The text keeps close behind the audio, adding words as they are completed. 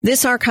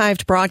This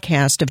archived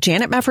broadcast of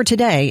Janet Mefford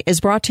Today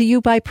is brought to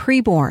you by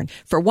Preborn.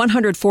 For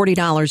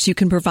 $140, you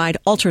can provide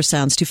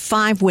ultrasounds to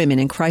 5 women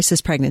in crisis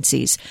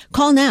pregnancies.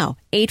 Call now,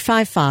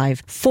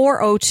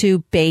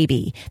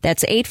 855-402-BABY.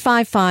 That's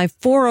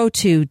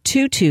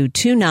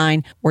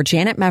 855-402-2229 or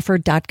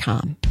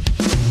janetmefford.com.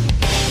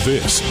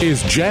 This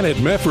is Janet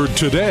Mefford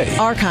Today.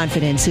 Our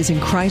confidence is in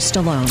Christ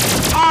alone.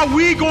 Are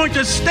we going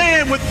to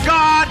stand with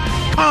God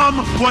come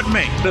what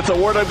may? If the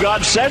Word of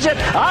God says it,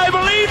 I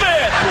believe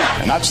it.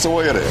 And that's the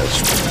way it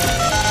is.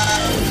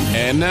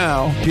 And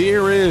now,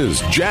 here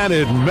is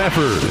Janet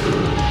Mefford.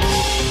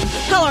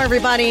 Hello,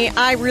 everybody.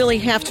 I really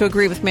have to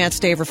agree with Matt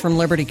Staver from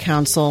Liberty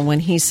Counsel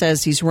when he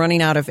says he's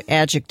running out of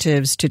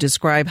adjectives to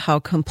describe how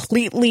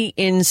completely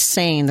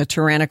insane the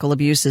tyrannical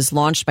abuses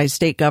launched by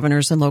state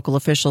governors and local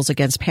officials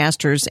against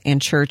pastors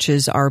and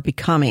churches are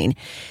becoming.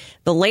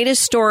 The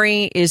latest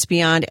story is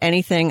beyond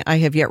anything I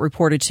have yet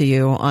reported to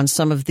you on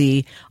some of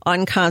the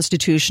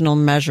unconstitutional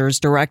measures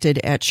directed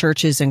at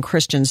churches and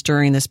Christians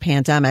during this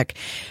pandemic.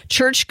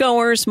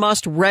 Churchgoers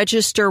must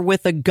register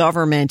with the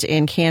government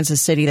in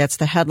Kansas City. That's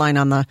the headline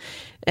on the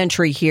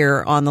entry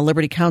here on the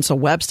Liberty Counsel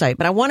website.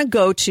 But I want to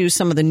go to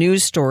some of the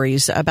news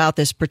stories about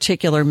this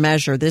particular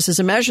measure. This is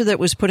a measure that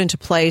was put into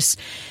place.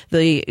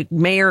 The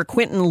Mayor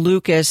Quinton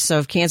Lucas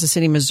of Kansas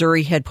City,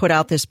 Missouri, had put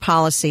out this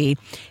policy,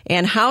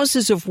 and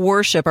houses of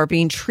worship are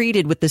being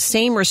treated with the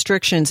same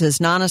restrictions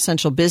as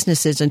non-essential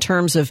businesses in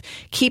terms of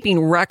keeping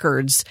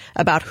records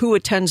about who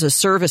attends a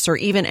service or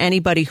even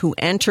anybody who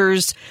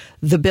enters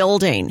the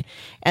building.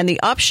 And the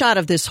upshot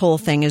of this whole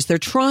thing is they're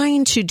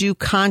trying to do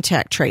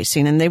contact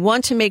tracing, and they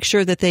want to make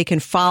sure that they can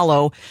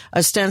follow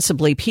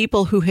ostensibly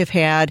people who have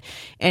had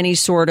any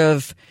sort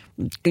of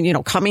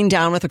coming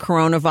down with the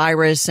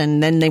coronavirus,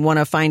 and then they want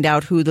to find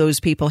out who those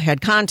people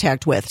had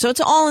contact with. So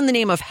it's all in the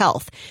name of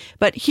health.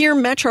 But here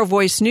Metro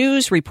Voice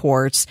News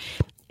reports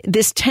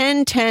this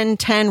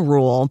 10-10-10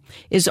 rule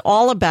is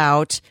all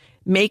about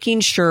making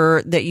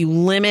sure that you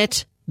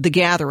limit the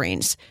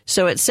gatherings.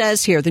 So it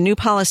says here, the new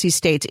policy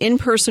states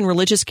in-person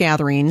religious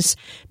gatherings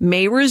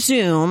may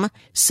resume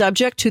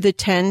subject to the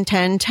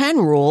 10-10-10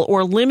 rule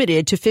or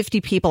limited to 50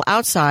 people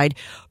outside,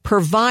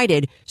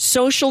 provided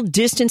social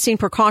distancing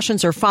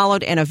precautions are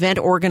followed and event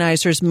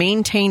organizers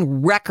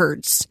maintain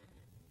records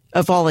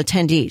of all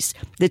attendees.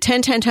 The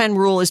 10-10-10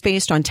 rule is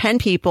based on 10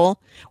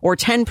 people or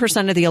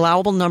 10% of the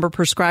allowable number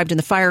prescribed in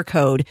the fire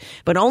code,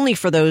 but only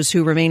for those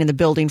who remain in the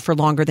building for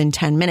longer than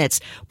 10 minutes.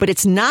 But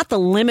it's not the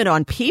limit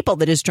on people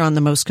that has drawn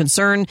the most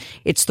concern.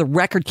 It's the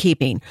record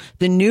keeping.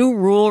 The new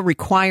rule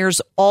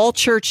requires all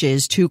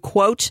churches to,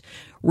 quote,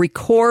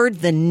 record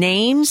the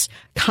names,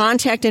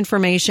 contact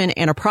information,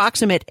 and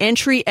approximate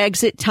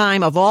entry-exit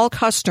time of all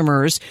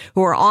customers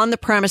who are on the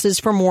premises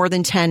for more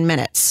than 10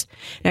 minutes.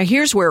 Now,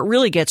 here's where it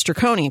really gets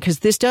draconian, because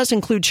this does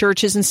include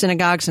churches and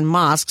synagogues and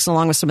mosques,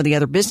 along with some of the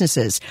other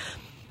businesses.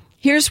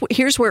 Here's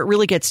where it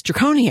really gets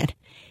draconian.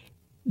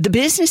 The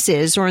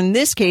businesses, or in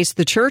this case,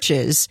 the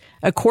churches,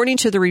 according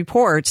to the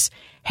reports,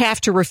 have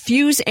to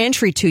refuse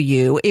entry to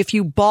you if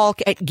you balk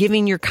at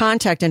giving your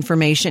contact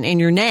information and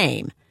your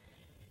name.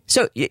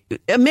 So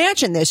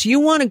imagine this. You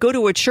want to go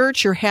to a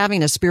church, you're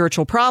having a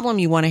spiritual problem,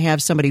 you want to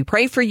have somebody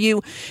pray for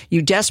you,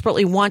 you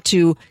desperately want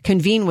to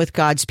convene with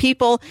God's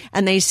people,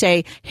 and they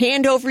say,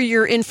 hand over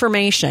your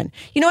information.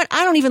 You know what?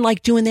 I don't even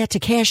like doing that to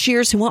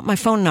cashiers who want my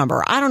phone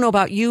number. I don't know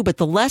about you, but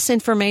the less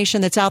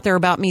information that's out there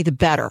about me, the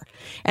better.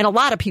 And a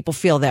lot of people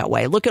feel that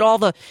way. Look at all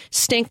the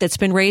stink that's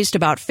been raised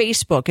about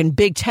Facebook and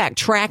big tech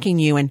tracking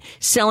you and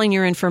selling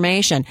your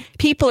information.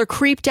 People are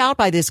creeped out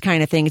by this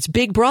kind of thing. It's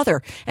Big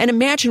Brother. And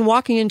imagine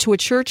walking into a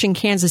church in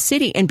Kansas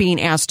City and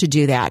being asked to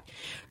do that.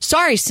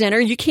 Sorry, sinner,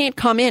 you can't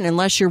come in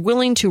unless you're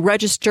willing to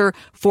register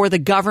for the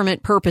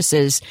government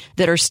purposes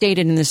that are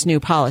stated in this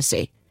new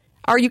policy.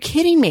 Are you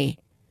kidding me?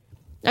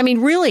 I mean,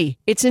 really,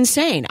 it's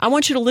insane. I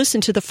want you to listen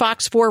to the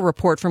Fox 4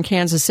 report from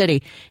Kansas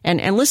City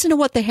and listen to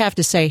what they have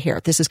to say here.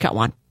 This is Cut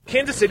 1.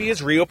 Kansas City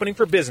is reopening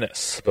for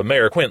business, but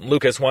Mayor Quinton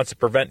Lucas wants to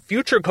prevent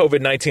future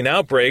COVID-19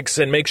 outbreaks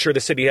and make sure the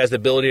city has the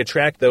ability to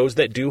track those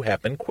that do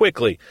happen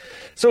quickly.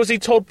 So as he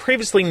told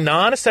previously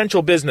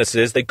non-essential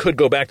businesses they could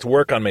go back to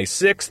work on May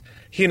 6th,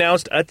 he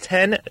announced a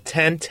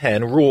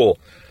 10-10-10 rule.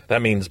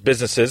 That means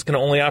businesses can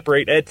only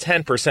operate at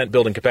 10%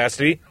 building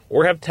capacity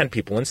or have 10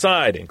 people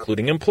inside,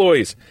 including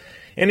employees.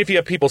 And if you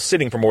have people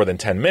sitting for more than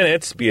 10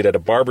 minutes, be it at a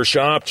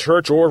barbershop,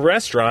 church, or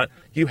restaurant,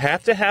 you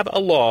have to have a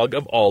log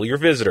of all your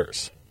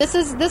visitors. This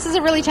is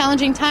a really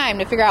challenging time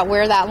to figure out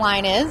where that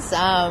line is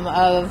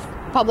of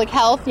public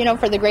health,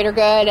 for the greater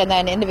good, and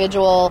then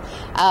individual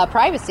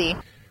privacy.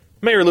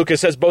 Mayor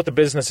Lucas says both the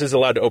businesses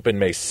allowed to open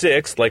May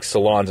 6th, like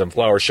salons and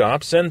flower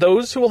shops, and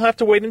those who will have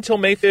to wait until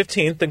May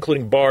 15th,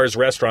 including bars,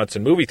 restaurants,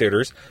 and movie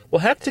theaters, will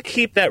have to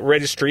keep that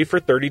registry for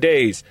 30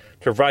 days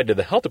to provide to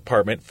the health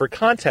department for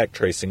contact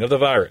tracing of the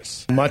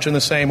virus. Much in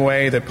the same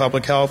way that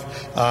public health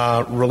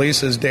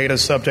releases data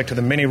subject to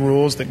the many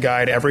rules that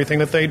guide everything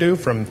that they do,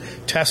 from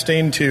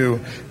testing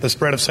to the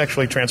spread of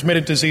sexually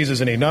transmitted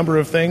diseases, any number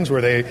of things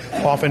where they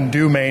often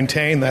do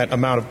maintain that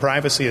amount of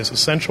privacy is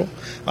essential.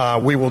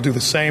 We will do the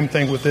same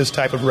thing with this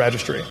type of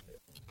registry.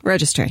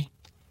 Registry.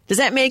 Does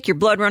that make your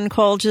blood run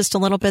cold just a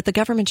little bit? The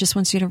government just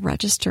wants you to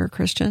register,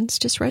 Christians.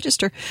 Just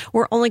register.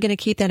 We're only going to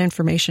keep that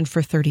information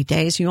for 30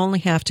 days. You only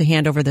have to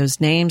hand over those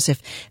names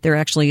if there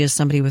actually is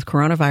somebody with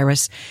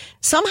coronavirus.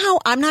 Somehow,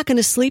 I'm not going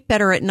to sleep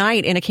better at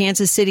night in a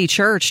Kansas City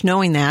church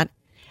knowing that,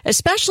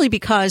 especially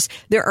because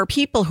there are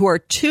people who are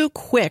too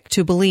quick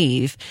to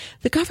believe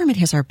the government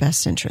has our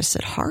best interests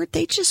at heart.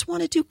 They just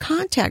want to do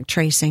contact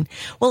tracing.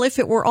 Well, if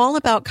it were all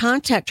about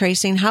contact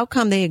tracing, how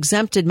come they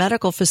exempted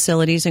medical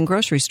facilities and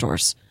grocery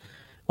stores?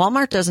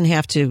 Walmart doesn't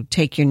have to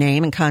take your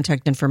name and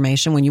contact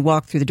information when you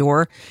walk through the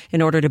door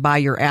in order to buy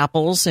your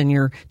apples and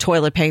your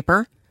toilet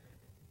paper.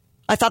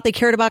 I thought they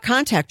cared about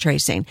contact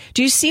tracing.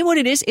 Do you see what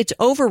it is? It's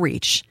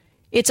overreach.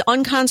 It's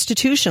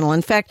unconstitutional.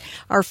 In fact,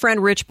 our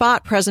friend Rich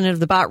Bott, president of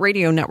the Bott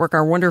Radio Network,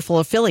 our wonderful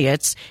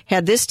affiliates,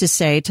 had this to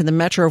say to the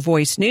Metro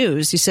Voice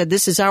News. He said,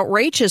 this is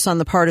outrageous on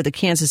the part of the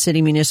Kansas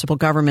City municipal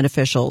government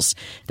officials.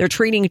 They're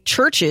treating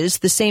churches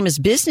the same as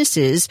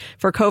businesses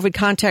for COVID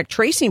contact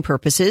tracing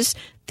purposes.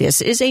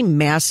 This is a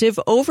massive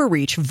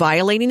overreach,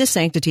 violating the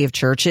sanctity of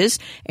churches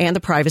and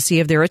the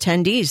privacy of their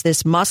attendees.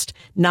 This must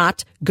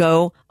not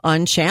go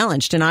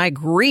unchallenged. And I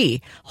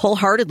agree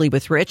wholeheartedly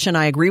with Rich, and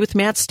I agree with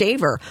Matt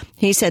Staver.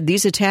 He said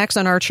these attacks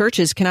on our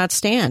churches cannot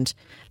stand.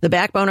 The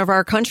backbone of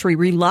our country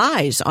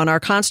relies on our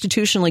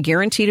constitutionally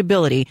guaranteed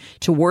ability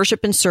to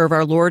worship and serve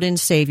our Lord and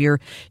Savior,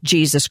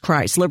 Jesus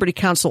Christ. Liberty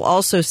Counsel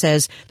also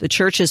says the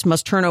churches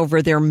must turn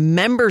over their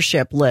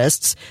membership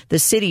lists. The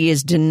city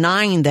is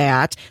denying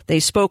that. They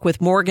spoke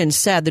with Morgan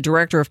Said, the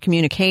director of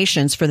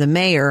communications for the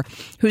mayor,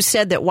 who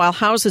said that while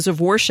houses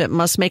of worship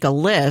must make a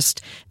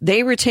list,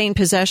 they retain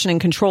possession and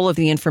control of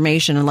the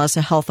information unless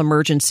a health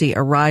emergency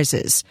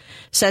arises.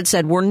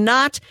 Said, we're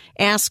not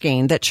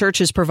asking that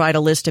churches provide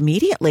a list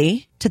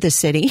immediately to the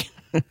city.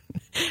 We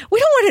don't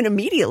want it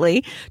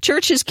immediately.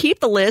 Churches keep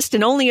the list,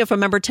 and only if a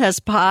member tests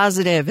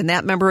positive and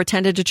that member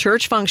attended a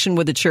church function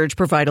would the church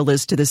provide a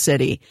list to the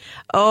city.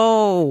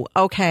 Oh,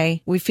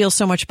 okay. We feel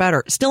so much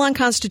better. Still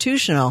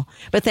unconstitutional,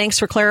 but thanks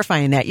for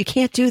clarifying that. You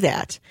can't do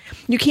that.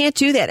 You can't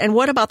do that. And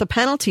what about the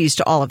penalties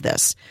to all of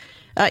this?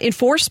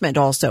 Enforcement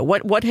also.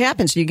 What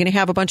happens? Are you going to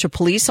have a bunch of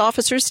police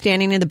officers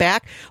standing in the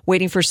back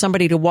waiting for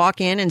somebody to walk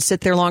in and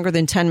sit there longer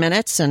than 10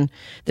 minutes and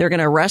they're going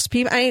to arrest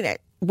people?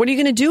 What are you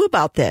going to do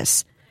about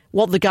this?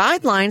 Well, the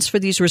guidelines for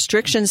these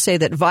restrictions say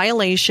that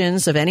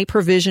violations of any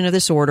provision of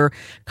this order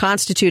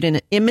constitute an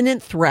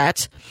imminent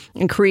threat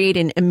and create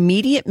an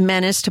immediate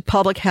menace to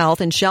public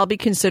health and shall be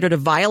considered a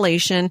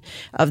violation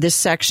of this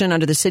section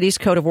under the city's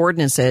code of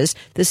ordinances.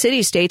 The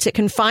city states it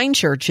can fine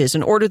churches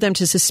and order them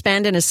to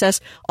suspend and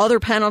assess other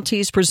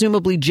penalties,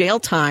 presumably jail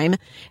time,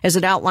 as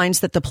it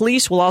outlines that the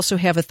police will also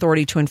have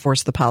authority to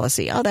enforce the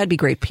policy. Oh, that'd be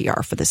great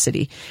PR for the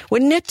city,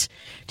 wouldn't it?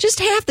 Just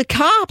have the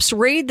cops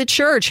raid the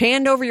church,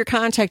 hand over your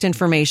contact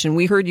information.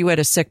 We heard you had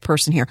a sick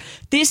person here.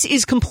 This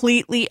is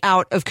completely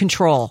out of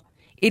control.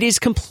 It is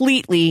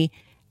completely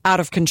out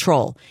of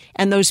control.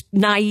 And those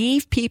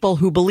naive people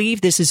who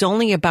believe this is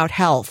only about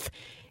health,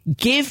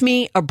 give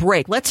me a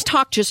break. Let's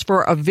talk just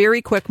for a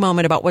very quick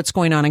moment about what's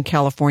going on in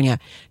California.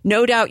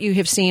 No doubt you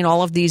have seen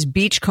all of these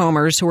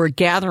beachcombers who are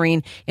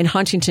gathering in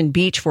Huntington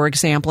Beach, for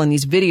example, and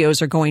these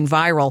videos are going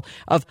viral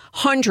of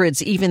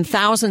hundreds, even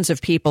thousands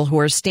of people who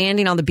are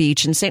standing on the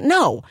beach and saying,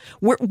 no,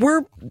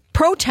 we're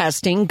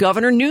protesting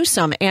Governor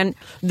Newsom and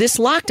this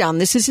lockdown.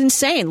 This is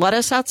insane. Let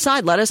us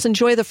outside. Let us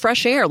enjoy the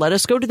fresh air. Let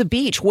us go to the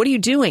beach. What are you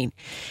doing?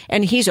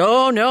 And he's,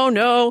 oh,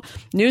 no.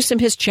 Newsom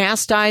has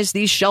chastised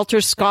these shelter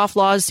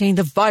scofflaws, saying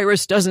the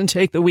virus doesn't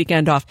take the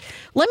weekend off.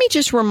 Let me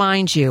just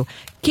remind you,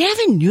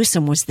 Gavin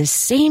Newsom was the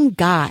same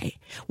guy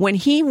when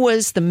he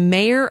was the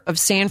mayor of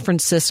San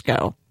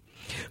Francisco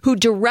who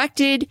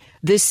directed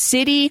the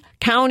city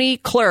county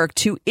clerk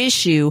to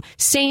issue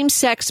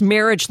same-sex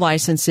marriage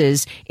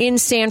licenses in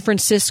San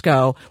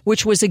Francisco,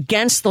 which was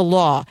against the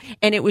law.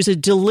 And it was a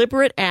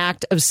deliberate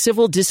act of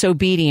civil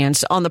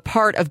disobedience on the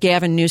part of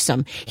Gavin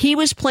Newsom. He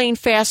was playing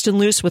fast and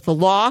loose with the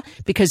law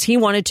because he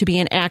wanted to be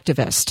an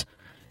activist.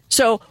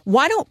 So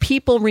why don't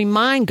people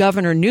remind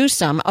Governor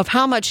Newsom of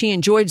how much he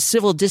enjoyed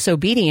civil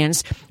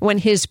disobedience when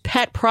his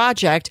pet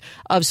project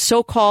of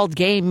so-called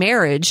gay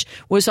marriage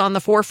was on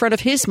the forefront of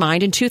his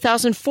mind in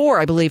 2004,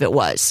 I believe it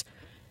was.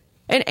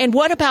 And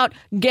what about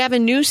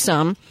Gavin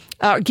Newsom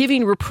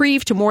giving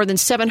reprieve to more than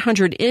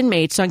 700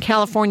 inmates on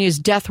California's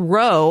death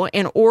row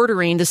and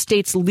ordering the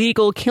state's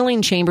legal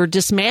killing chamber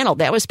dismantled?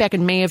 That was back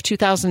in May of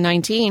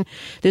 2019.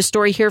 This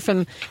story here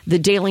from the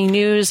Daily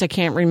News, I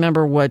can't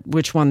remember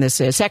which one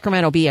this is.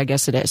 Sacramento Bee, I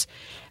guess it is.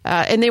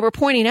 And they were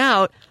pointing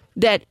out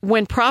that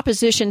when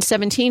Proposition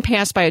 17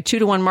 passed by a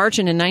 2-to-1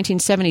 margin in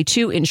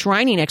 1972,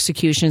 enshrining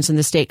executions in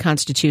the state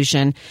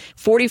constitution,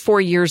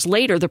 44 years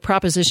later, the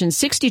Proposition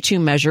 62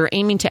 measure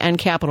aiming to end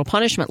capital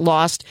punishment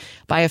lost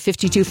by a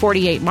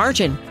 52-48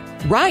 margin.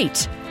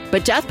 Right.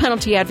 But death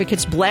penalty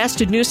advocates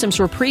blasted Newsom's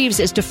reprieves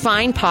as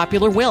defying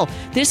popular will.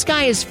 This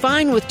guy is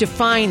fine with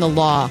defying the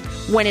law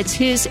when it's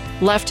his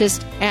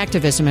leftist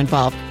activism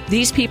involved.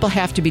 These people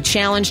have to be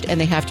challenged, and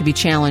they have to be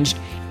challenged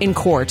in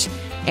court.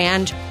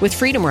 And with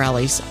freedom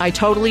rallies, I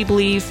totally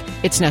believe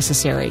it's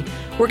necessary.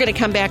 We're going to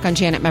come back on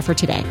Janet Mefford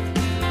Today.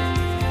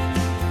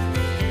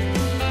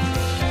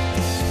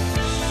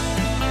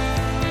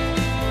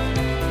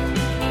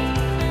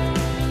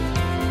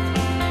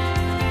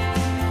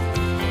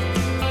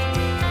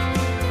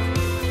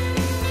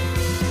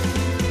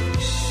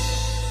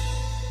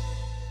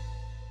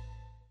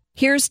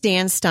 Here's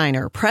Dan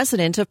Steiner,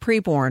 president of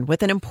Preborn,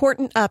 with an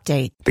important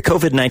update. The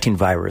COVID-19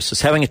 virus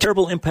is having a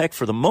terrible impact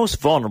for the most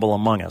vulnerable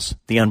among us,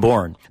 the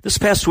unborn. This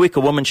past week, a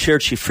woman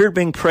shared she feared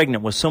being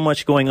pregnant with so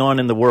much going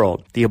on in the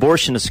world. The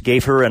abortionist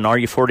gave her an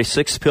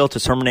RU46 pill to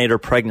terminate her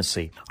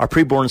pregnancy. Our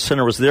Preborn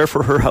Center was there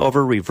for her,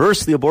 however,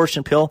 reversed the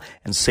abortion pill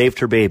and saved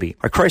her baby.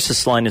 Our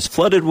crisis line is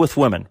flooded with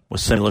women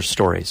with similar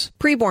stories.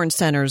 Preborn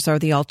centers are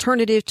the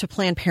alternative to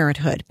Planned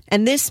Parenthood.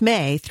 And this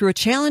May, through a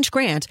challenge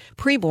grant,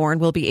 Preborn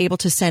will be able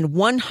to send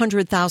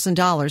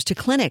 $100,000 to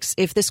clinics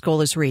if this goal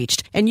is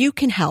reached. And you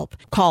can help.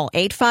 Call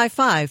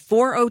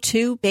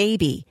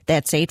 855-402-BABY.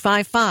 That's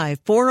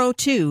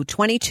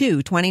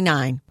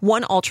 855-402-2229.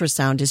 One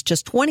ultrasound is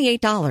just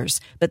 $28,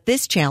 but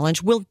this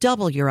challenge will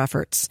double your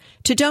efforts.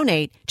 To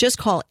donate, just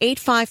call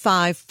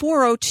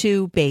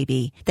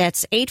 855-402-BABY.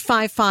 That's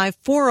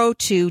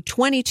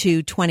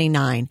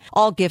 855-402-2229.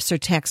 All gifts are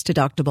tax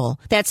deductible.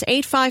 That's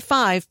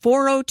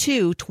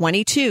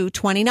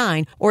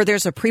 855-402-2229, or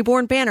there's a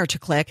Preborn banner to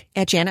click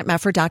at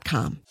janetmefford.com.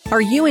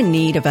 Are you in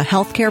need of a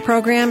health care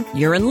program?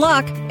 You're in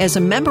luck. As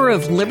a member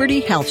of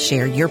Liberty Health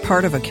Share, you're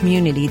part of a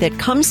community that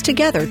comes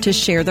together to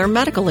share their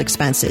medical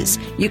expenses.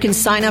 You can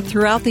sign up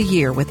throughout the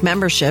year with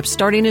membership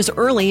starting as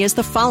early as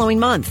the following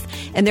month,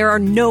 and there are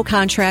no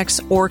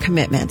contracts or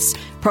commitments.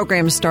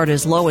 Programs start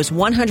as low as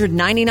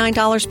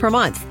 $199 per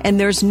month, and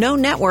there's no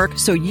network,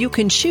 so you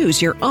can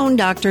choose your own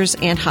doctors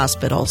and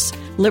hospitals.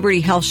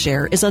 Liberty Health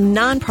Share is a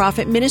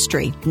nonprofit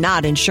ministry,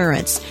 not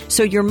insurance,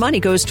 so your money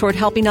goes toward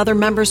helping other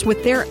members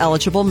with their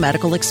eligible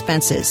medical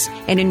expenses.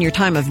 And in your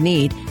time of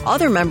need,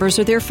 other members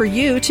are there for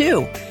you,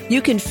 too.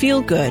 You can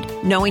feel good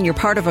knowing you're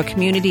part of a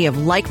community of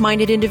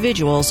like-minded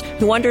individuals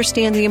who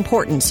understand the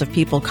importance of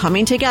people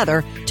coming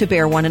together to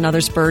bear one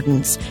another's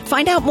burdens.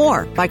 Find out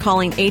more by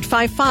calling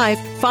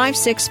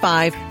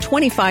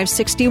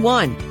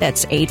 855-565-2561.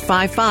 That's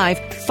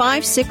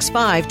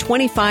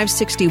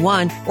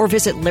 855-565-2561, or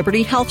visit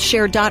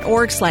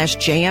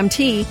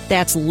libertyhealthshare.org/JMT.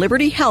 That's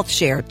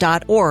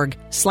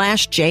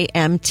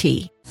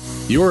libertyhealthshare.org/JMT.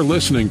 You're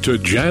listening to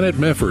Janet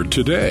Mefford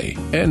Today.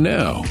 And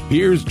now,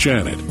 here's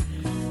Janet.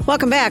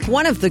 Welcome back.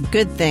 One of the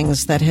good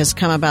things that has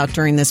come about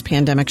during this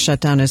pandemic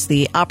shutdown is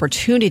the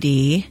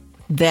opportunity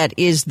that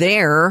is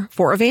there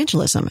for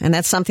evangelism. And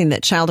that's something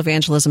that Child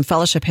Evangelism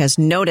Fellowship has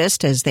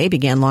noticed as they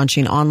began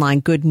launching online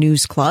good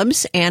news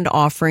clubs and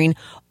offering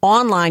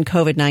online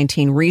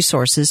COVID-19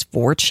 resources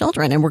for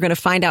children. And we're going to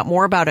find out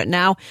more about it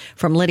now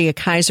from Lydia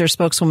Kaiser,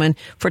 spokeswoman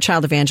for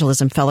Child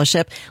Evangelism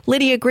Fellowship.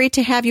 Lydia, great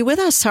to have you with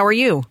us. How are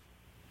you?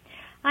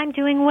 I'm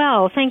doing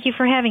well. Thank you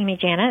for having me,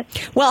 Janet.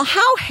 Well,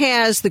 how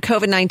has the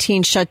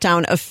COVID-19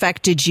 shutdown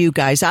affected you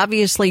guys?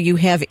 Obviously, you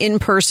have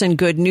in-person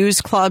good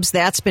news clubs.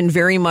 That's been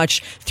very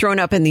much thrown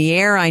up in the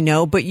air, I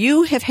know. But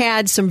you have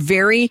had some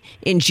very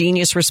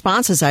ingenious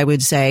responses, I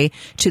would say,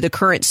 to the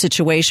current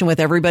situation with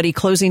everybody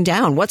closing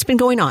down. What's been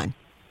going on?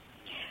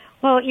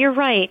 Well, you're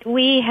right.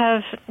 We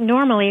have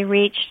normally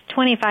reached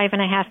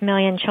 25.5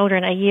 million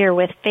children a year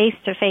with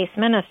face-to-face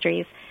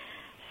ministries.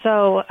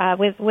 So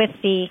with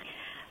the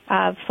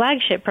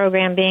flagship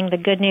program being the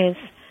Good News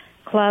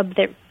Club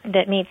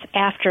that meets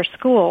after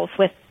schools.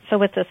 With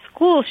the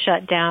school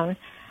shut down,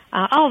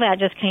 all that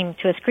just came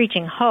to a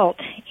screeching halt,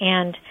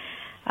 and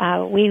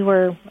we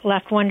were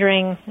left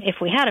wondering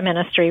if we had a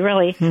ministry,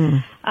 really.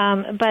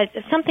 But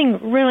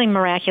something really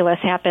miraculous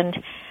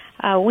happened.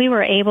 We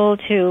were able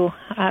to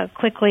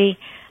quickly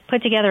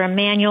put together a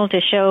manual to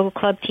show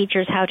club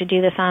teachers how to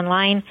do this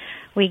online.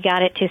 We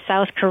got it to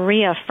South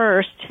Korea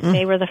first.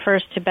 They were the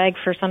first to beg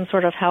for some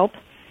sort of help.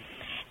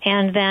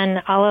 And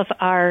then all of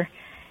our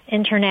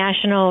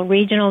international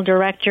regional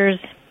directors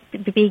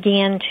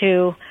began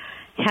to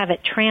have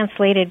it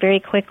translated very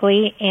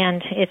quickly,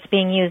 and it's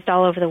being used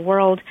all over the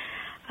world.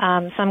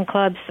 Some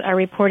clubs are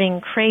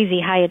reporting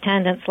crazy high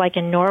attendance, like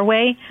in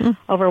Norway,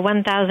 over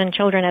 1,000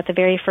 children at the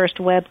very first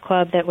web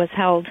club that was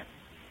held.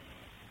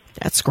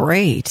 That's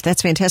great.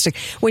 That's fantastic.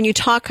 When you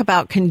talk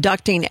about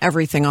conducting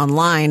everything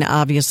online,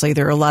 obviously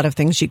there are a lot of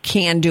things you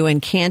can do and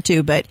can't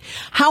do, but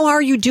how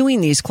are you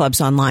doing these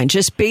clubs online?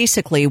 Just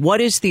basically, what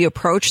is the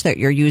approach that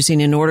you're using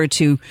in order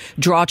to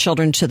draw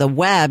children to the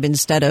web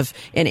instead of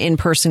an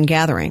in-person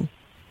gathering?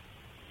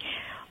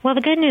 Well, the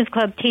Good News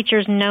Club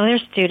teachers know their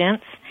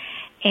students,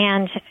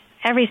 and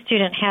every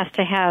student has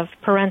to have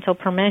parental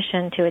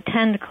permission to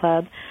attend the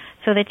club,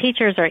 so the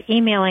teachers are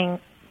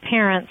emailing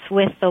parents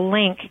with the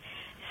link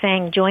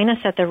saying, join us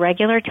at the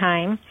regular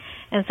time.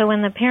 And so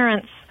when the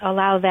parents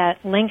allow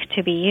that link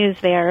to be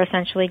used, they are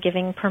essentially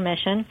giving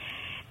permission.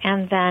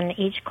 And then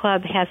each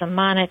club has a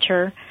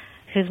monitor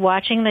who's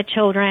watching the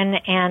children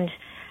and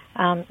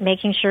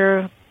making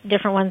sure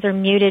different ones are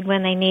muted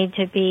when they need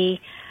to be,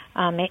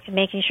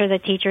 making sure the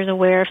teacher's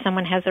aware if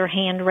someone has their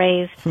hand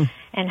raised,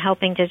 and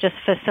helping to just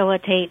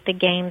facilitate the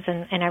games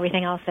and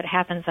everything else that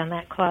happens on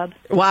that club.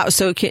 Wow,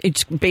 so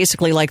it's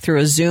basically like through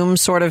a Zoom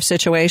sort of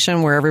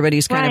situation where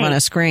everybody's kind of on a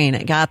screen.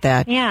 I got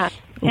that. Yeah,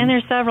 and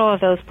there's several of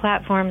those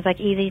platforms like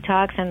Easy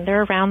Talks, and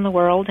they're around the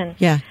world. And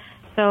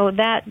so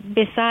that,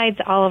 besides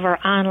all of our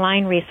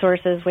online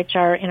resources, which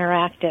are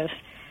interactive,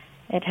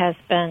 it has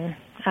been,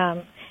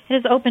 it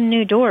has opened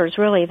new doors,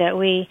 really, that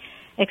we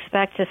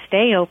expect to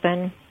stay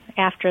open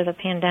after the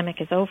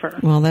pandemic is over.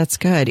 Well, that's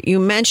good. You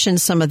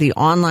mentioned some of the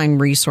online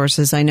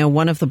resources. I know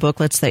one of the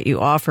booklets that you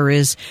offer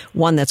is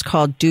one that's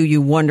called Do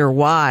You Wonder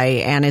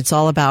Why? And it's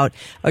all about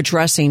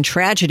addressing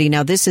tragedy.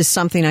 Now, this is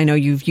something I know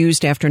you've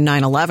used after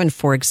 9/11,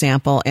 for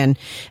example, and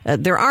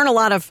there aren't a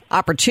lot of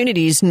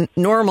opportunities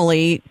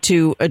normally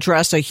to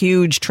address a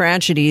huge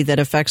tragedy that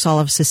affects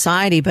all of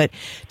society. But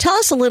tell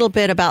us a little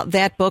bit about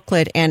that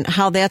booklet and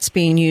how that's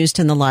being used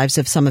in the lives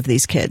of some of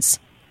these kids.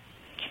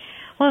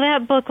 Well,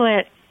 that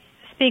booklet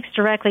speaks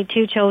directly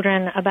to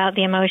children about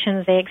the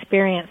emotions they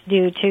experience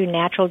due to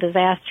natural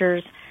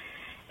disasters,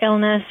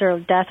 illness or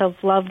death of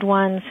loved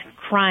ones,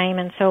 crime,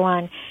 and so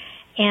on.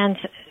 And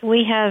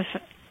we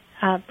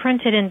have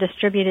printed and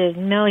distributed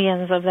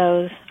millions of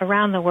those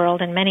around the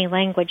world in many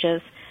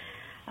languages.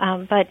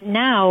 But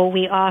now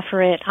we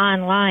offer it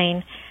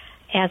online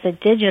as a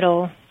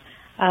digital,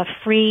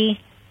 free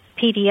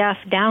PDF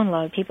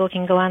download. People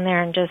can go on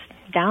there and just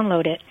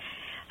download it.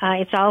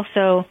 It's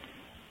also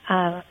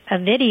a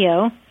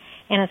video,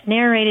 and it's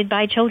narrated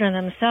by children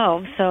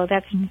themselves, so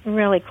that's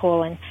really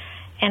cool.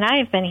 And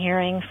I've been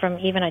hearing from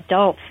even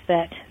adults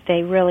that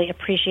they really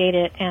appreciate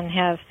it and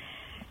have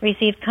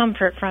received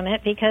comfort from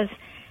it, because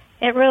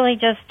it really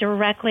just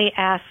directly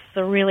asks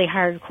the really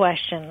hard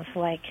questions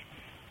like,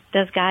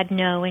 does God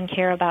know and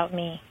care about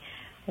me?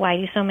 Why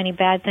do so many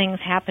bad things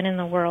happen in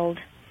the world?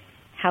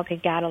 How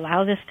could God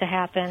allow this to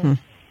happen?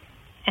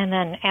 And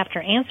then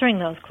after answering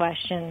those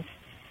questions,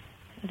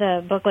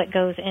 the booklet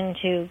goes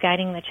into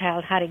guiding the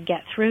child how to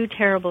get through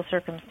terrible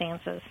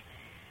circumstances,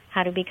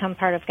 how to become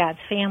part of God's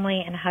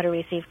family, and how to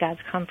receive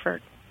God's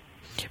comfort.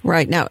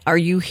 Right. Now, are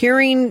you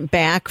hearing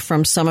back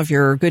from some of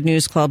your Good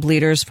News Club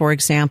leaders, for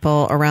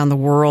example, around the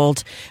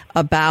world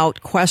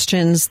about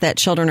questions that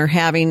children are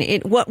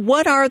having?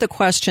 What are the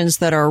questions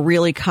that are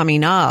really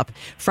coming up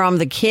from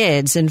the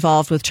kids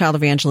involved with Child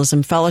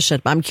Evangelism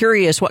Fellowship? I'm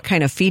curious what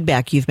kind of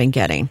feedback you've been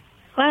getting.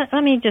 Well,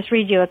 let me just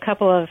read you a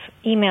couple of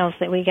emails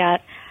that we got.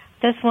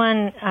 This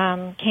one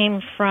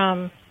came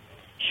from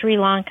Sri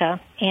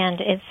Lanka,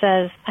 and it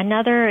says, I'm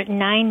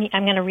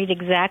going to read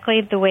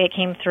exactly the way it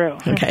came through.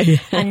 Okay.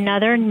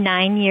 Another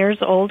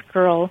 9-year-old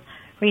girl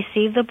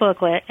received the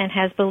booklet and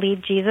has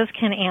believed Jesus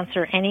can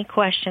answer any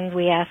questions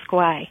we ask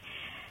why.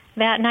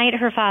 That night,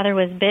 her father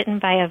was bitten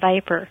by a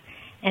viper,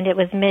 and it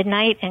was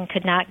midnight and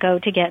could not go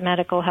to get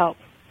medical help.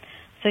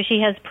 So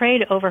she has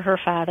prayed over her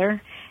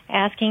father,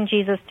 asking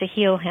Jesus to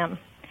heal him.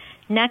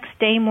 Next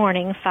day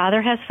morning,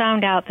 Father has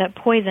found out that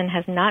poison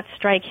has not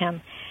struck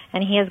him,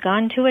 and he has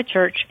gone to a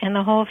church, and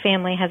the whole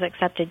family has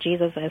accepted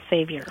Jesus as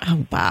Savior.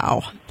 Oh,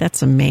 wow.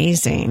 That's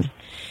amazing.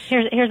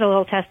 Here's a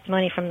little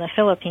testimony from the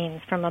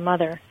Philippines from a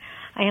mother.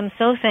 I am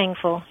so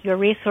thankful. Your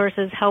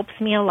resources helps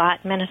me a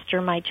lot minister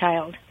my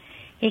child.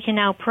 He can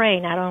now pray,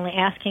 not only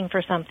asking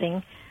for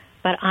something,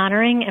 but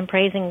honoring and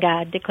praising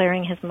God,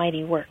 declaring his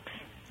mighty works.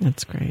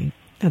 That's great.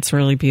 That's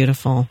really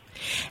beautiful.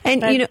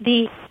 And,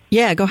 but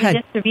yeah, go ahead.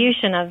 The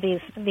distribution of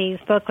these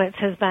booklets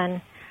has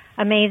been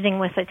amazing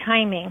with the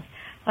timing.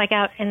 Like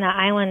out in the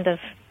island of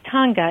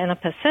Tonga in the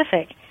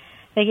Pacific,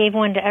 they gave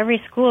one to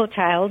every school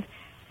child,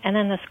 and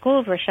then the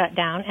schools were shut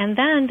down, and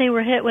then they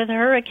were hit with a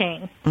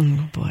hurricane.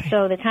 Oh, boy.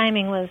 So the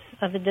timing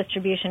of the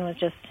distribution was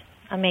just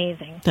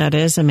amazing. That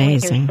is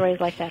amazing. I hear stories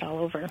like that all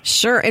over.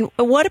 Sure. And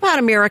what about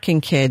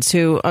American kids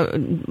who,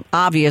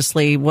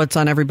 obviously, what's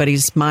on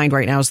everybody's mind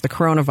right now is the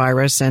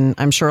coronavirus, and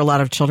I'm sure a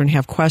lot of children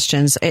have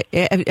questions.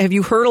 Have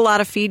you heard a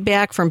lot of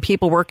feedback from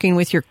people working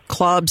with your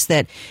clubs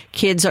that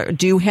kids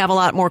do have a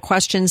lot more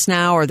questions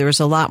now, or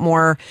there's a lot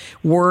more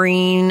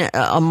worrying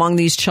among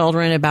these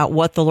children about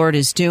what the Lord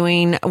is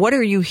doing? What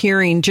are you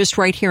hearing just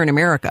right here in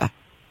America?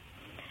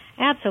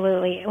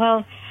 Absolutely.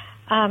 Well,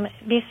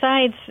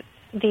 besides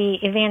the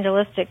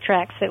evangelistic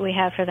tracks that we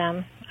have for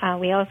them,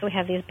 we also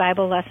have these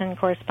Bible lesson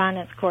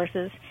correspondence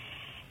courses.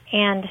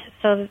 And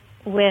so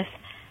with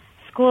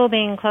school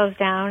being closed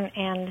down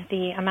and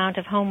the amount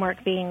of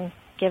homework being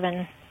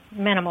given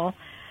minimal,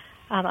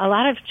 a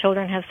lot of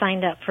children have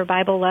signed up for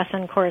Bible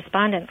lesson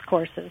correspondence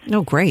courses.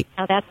 Oh, great.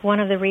 Now, that's one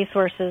of the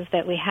resources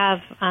that we have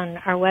on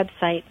our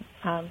website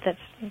that's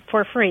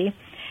for free.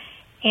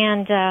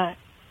 And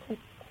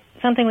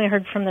something we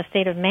heard from the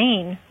state of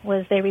Maine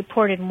was they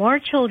reported more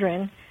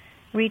children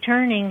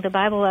returning the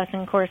Bible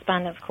lesson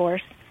correspondence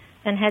course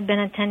than had been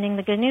attending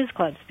the Good News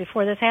Clubs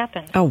before this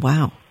happened. Oh,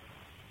 wow.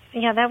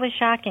 Yeah, that was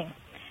shocking.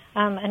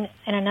 In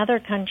another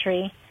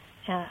country,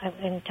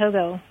 in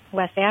Togo,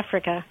 West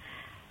Africa,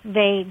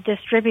 they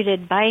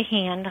distributed by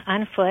hand,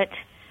 on foot,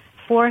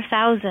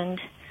 4,000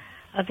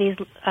 of these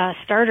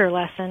starter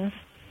lessons,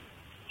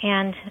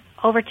 And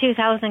over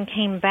 2,000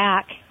 came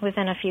back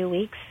within a few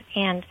weeks,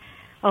 and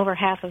over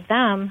half of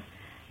them,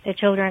 the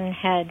children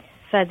had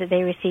said that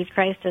they received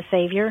Christ as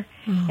Savior,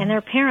 and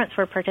their parents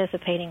were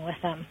participating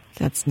with them.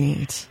 That's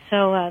neat.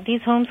 So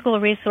these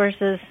homeschool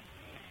resources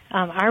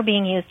are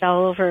being used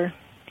all over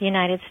the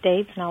United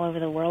States and all over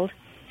the world,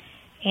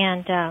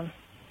 and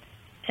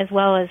as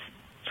well as,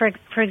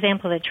 for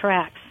example, the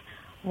tracts.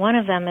 One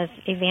of them is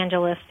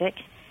evangelistic.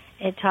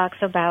 It talks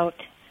about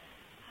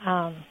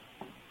how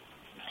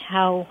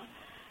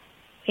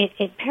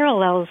it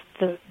parallels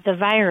the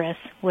virus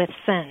with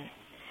sin,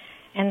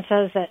 and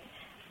says that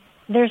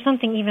there's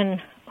something even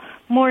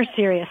more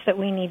serious that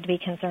we need to be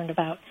concerned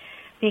about,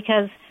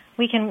 because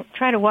we can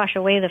try to wash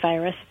away the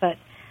virus, but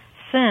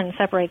sin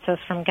separates us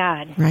from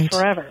God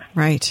forever.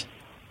 Right.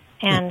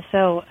 And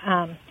so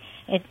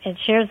it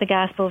shares the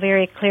gospel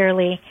very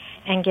clearly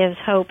and gives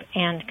hope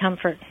and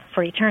comfort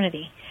for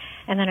eternity.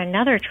 And then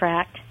another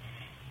tract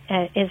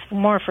is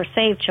more for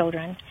saved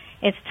children.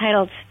 It's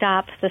titled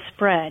Stop the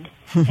Spread,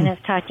 and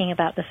it's talking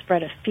about the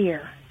spread of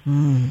fear.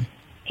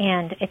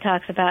 And it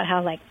talks about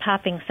how, like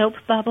popping soap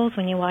bubbles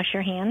when you wash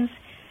your hands,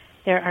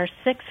 there are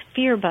 6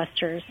 fear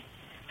busters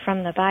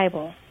from the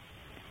Bible,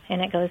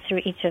 and it goes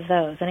through each of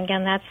those. And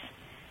again, that's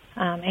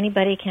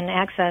anybody can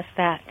access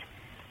that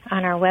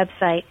on our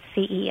website,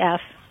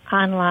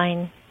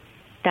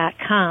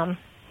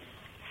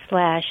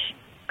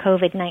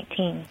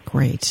 cefonline.com/COVID-19.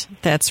 Great.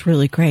 That's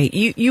really great.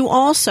 You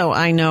also,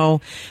 I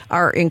know,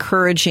 are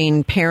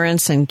encouraging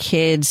parents and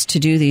kids to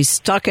do these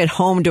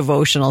stuck-at-home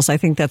devotionals. I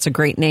think that's a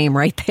great name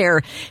right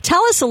there.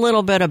 Tell us a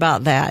little bit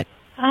about that.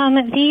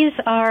 These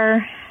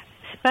are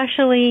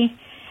specially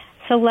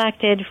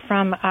selected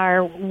from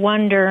our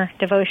Wonder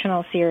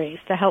devotional series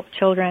to help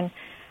children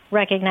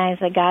recognize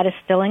that God is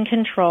still in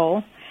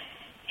control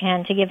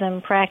and to give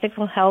them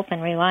practical help in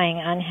relying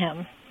on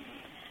Him.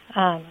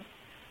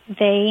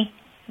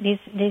 These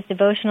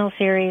devotional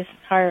series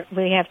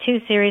we have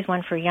 2 series,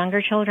 one for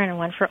younger children and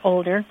one for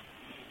older.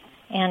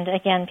 And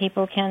again,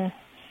 people can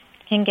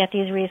get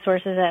these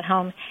resources at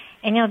home.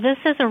 And this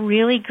is a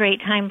really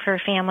great time for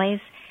families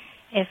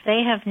if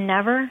they have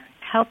never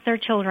helped their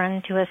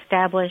children to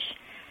establish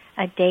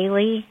a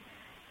daily,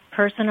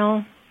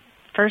 personal,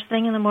 first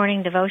thing in the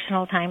morning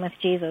devotional time with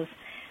Jesus.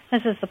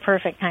 This is the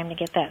perfect time to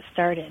get that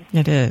started.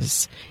 It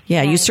is.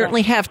 Yeah, you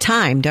certainly have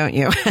time, don't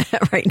you,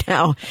 right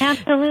now?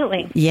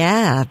 Absolutely.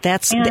 Yeah,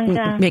 that's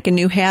make a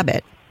new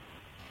habit.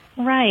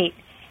 Right.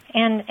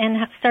 And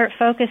start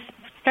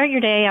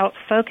your day out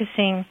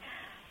focusing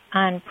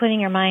on putting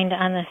your mind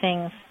on the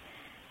things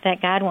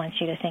that God wants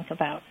you to think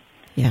about.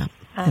 Yeah,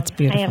 that's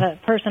beautiful. I have a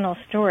personal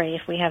story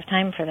if we have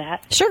time for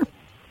that. Sure.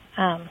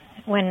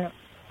 When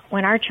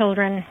our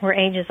children were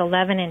ages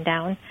 11 and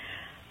down,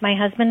 my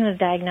husband was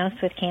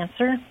diagnosed with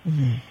cancer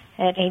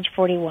at age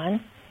 41,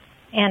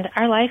 and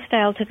our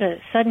lifestyle took a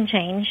sudden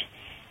change,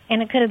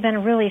 and it could have been a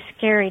really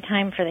scary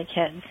time for the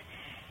kids.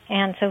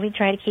 And so we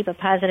tried to keep a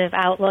positive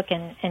outlook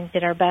and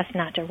did our best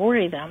not to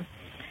worry them.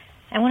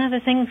 And one of the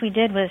things we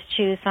did was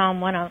choose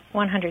Psalm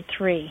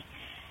 103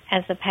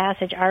 as the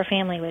passage our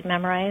family would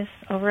memorize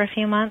over a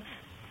few months.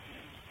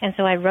 And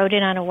so I wrote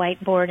it on a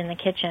whiteboard in the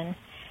kitchen,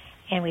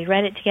 and we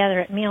read it together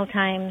at meal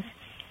times.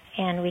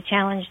 And we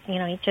challenged,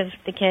 each of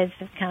the kids,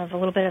 kind of a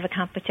little bit of a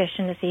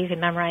competition to see who could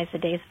memorize the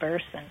day's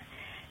verse. And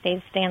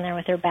they'd stand there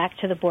with their back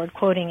to the board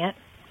quoting it.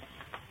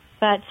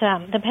 But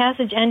the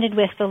passage ended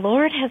with, "The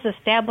Lord has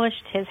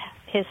established his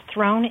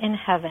throne in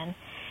heaven,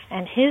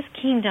 and His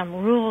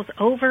kingdom rules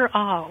over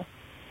all."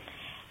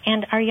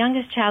 And our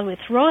youngest child would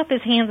throw up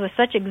his hands with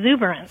such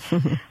exuberance,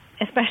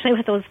 especially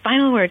with those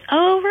final words,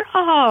 "over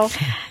all,"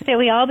 that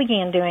we all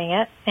began doing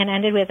it and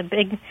ended with a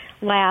big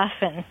laugh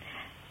and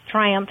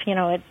triumph,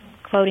 at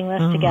quoting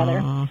this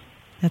together.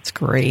 That's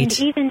great. And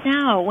even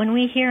now, when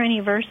we hear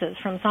any verses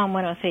from Psalm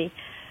 103,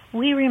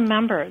 we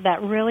remember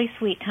that really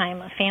sweet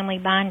time of family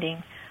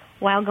bonding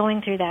while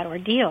going through that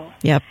ordeal.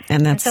 Yep,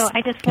 and so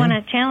I just want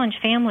to challenge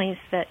families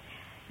that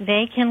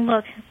they can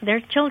their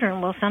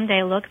children will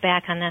someday look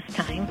back on this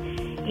time,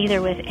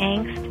 either with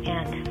angst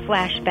and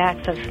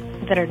flashbacks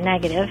that are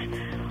negative,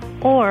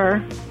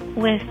 or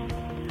with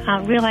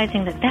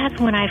realizing that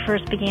that's when I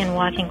first began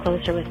walking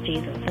closer with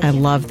Jesus. I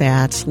love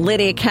that.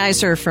 Lydia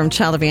Kaiser from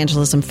Child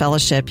Evangelism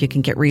Fellowship. You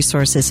can get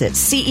resources at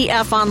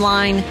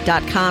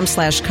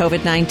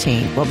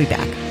cefonline.com/COVID-19. We'll be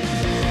back.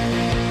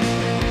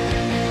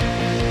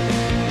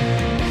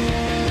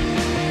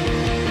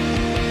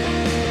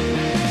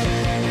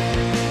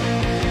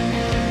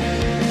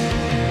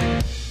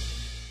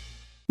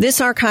 This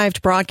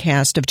archived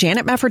broadcast of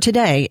Janet Mefford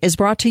Today is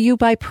brought to you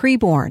by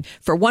Preborn.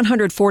 For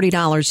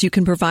 $140, you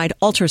can provide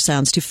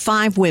ultrasounds to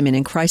 5 women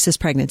in crisis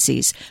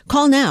pregnancies.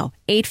 Call now,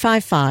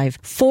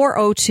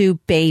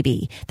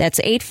 855-402-BABY.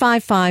 That's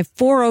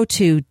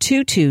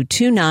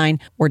 855-402-2229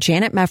 or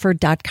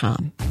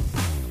janetmefford.com.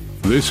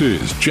 This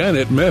is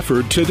Janet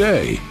Mefford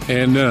Today.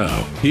 And now,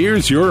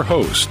 here's your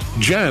host,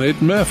 Janet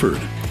Mefford.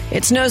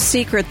 It's no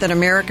secret that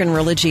American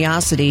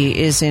religiosity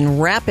is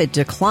in rapid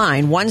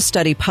decline. One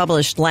study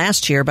published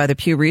last year by the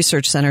Pew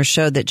Research Center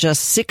showed that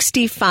just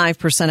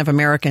 65% of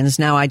Americans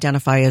now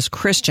identify as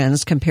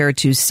Christians compared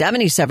to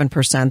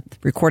 77%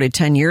 recorded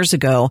 10 years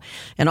ago.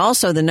 And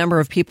also the number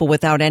of people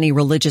without any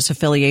religious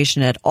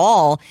affiliation at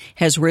all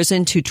has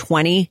risen to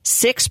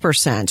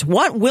 26%.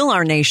 What will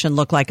our nation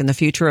look like in the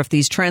future if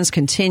these trends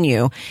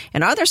continue?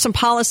 And are there some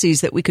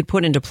policies that we could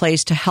put into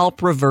place to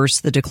help reverse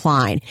the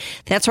decline?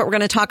 That's what we're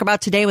going to talk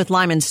about today with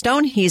Lyman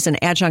Stone. He's an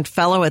adjunct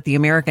fellow at the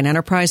American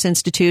Enterprise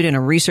Institute and a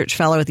research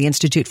fellow at the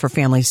Institute for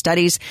Family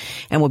Studies.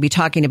 And we'll be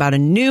talking about a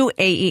new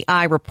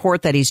AEI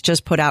report that he's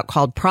just put out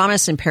called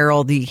Promise and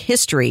Peril, the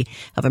History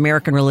of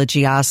American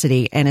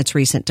Religiosity and its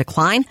Recent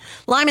Decline.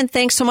 Lyman,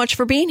 thanks so much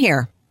for being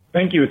here.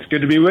 Thank you. It's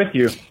good to be with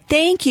you.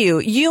 Thank you.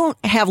 You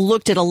have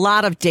looked at a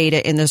lot of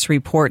data in this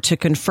report to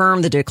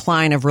confirm the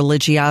decline of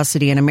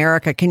religiosity in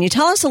America. Can you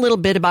tell us a little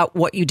bit about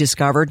what you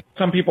discovered?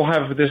 Some people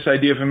have this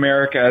idea of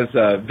America as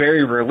a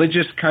very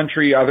religious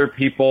country. Other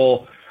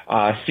people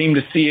seem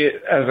to see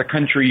it as a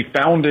country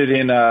founded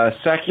in a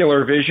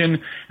secular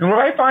vision. And what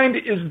I find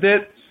is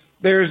that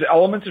there's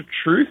elements of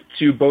truth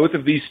to both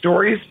of these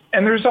stories,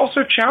 and there's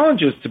also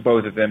challenges to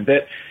both of them.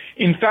 That,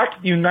 in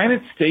fact, the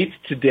United States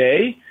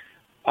today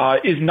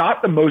is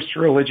not the most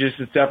religious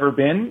it's ever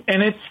been,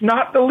 and it's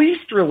not the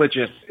least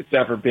religious it's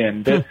ever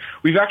been. That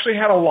we've actually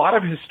had a lot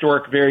of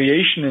historic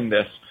variation in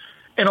this.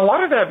 And a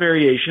lot of that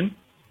variation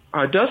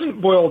doesn't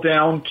boil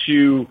down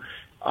to,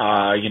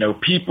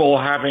 people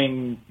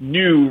having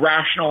new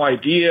rational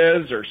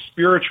ideas or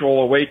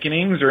spiritual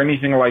awakenings or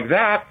anything like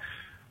that.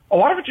 A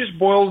lot of it just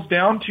boils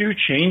down to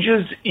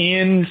changes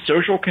in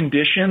social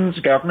conditions,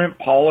 government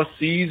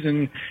policies,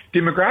 and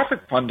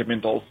demographic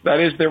fundamentals. That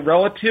is, they're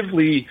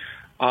relatively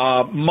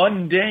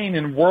mundane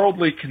and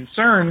worldly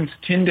concerns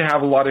tend to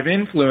have a lot of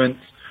influence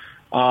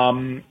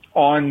on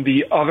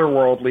the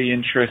otherworldly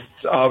interests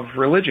of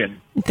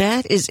religion.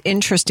 That is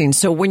interesting.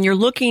 So when you're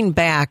looking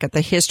back at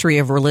the history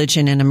of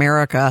religion in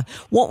America,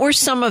 what were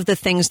some of the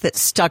things that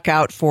stuck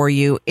out for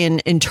you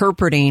in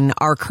interpreting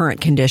our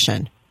current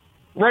condition?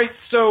 Right.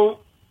 So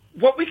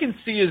what we can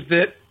see is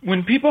that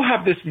when people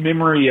have this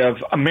memory of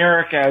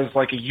America as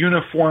like a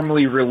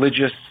uniformly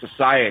religious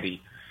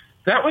society,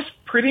 that was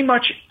pretty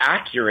much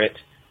accurate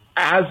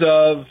as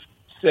of,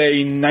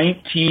 say,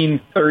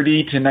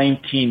 1930 to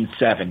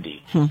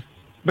 1970.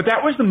 But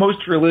that was the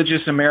most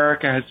religious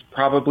America has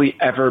probably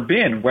ever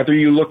been. Whether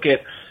you look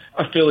at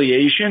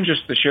affiliation,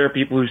 just the share of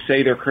people who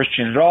say they're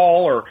Christian at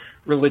all, or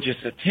religious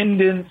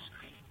attendance,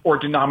 or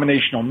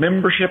denominational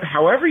membership,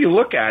 however you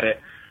look at it,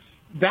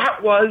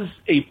 that was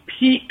a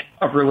peak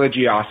of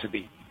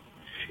religiosity.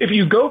 If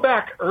you go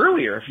back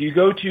earlier, if you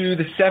go to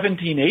the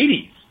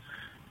 1780s,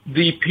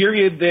 the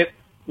period that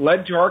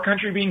led to our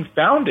country being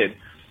founded,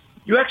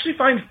 you actually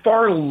find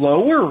far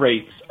lower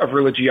rates of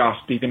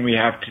religiosity than we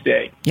have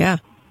today. Yeah.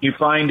 You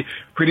find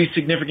pretty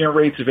significant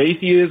rates of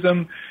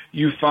atheism.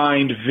 You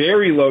find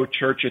very low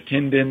church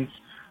attendance,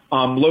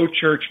 low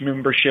church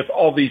membership,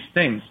 all these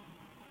things.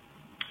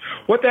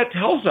 What that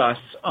tells us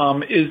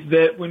is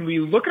that when we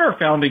look at our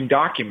founding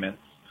documents,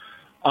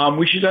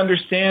 we should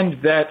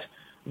understand that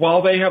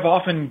while they have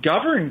often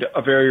governed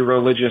a very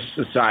religious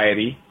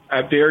society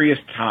at various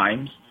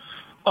times,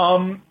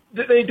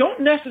 that they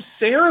don't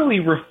necessarily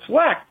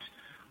reflect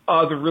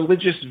the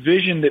religious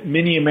vision that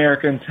many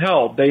Americans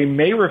held. They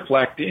may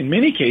reflect, in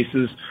many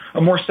cases,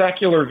 a more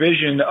secular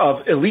vision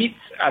of elites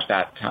at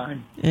that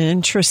time.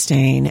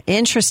 Interesting.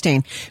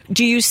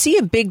 Do you see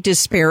a big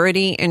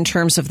disparity in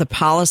terms of the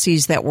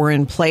policies that were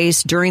in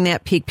place during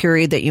that peak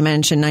period that you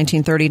mentioned,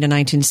 1930 to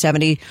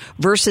 1970,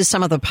 versus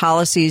some of the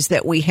policies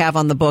that we have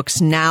on the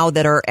books now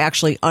that are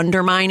actually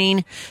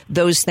undermining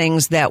those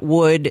things that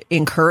would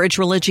encourage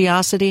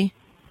religiosity?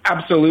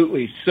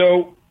 Absolutely.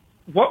 So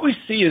what we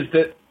see is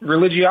that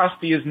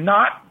religiosity is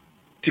not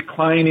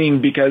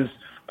declining because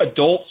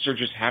adults are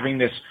just having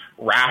this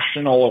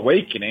rational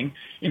awakening.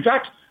 In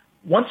fact,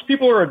 once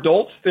people are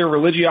adults, their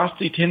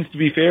religiosity tends to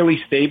be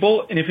fairly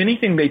stable, and if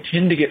anything, they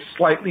tend to get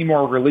slightly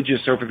more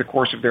religious over the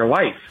course of their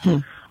life.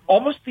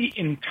 Almost the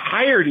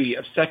entirety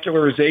of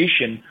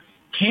secularization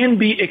can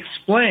be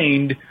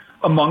explained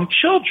among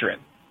children.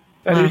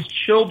 That is,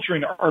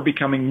 children are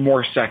becoming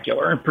more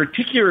secular, and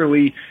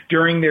particularly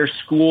during their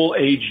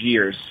school-age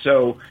years,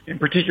 and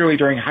particularly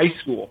during high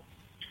school.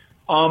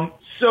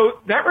 So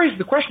that raises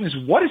the question is,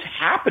 what is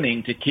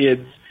happening to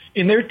kids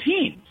in their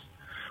teens?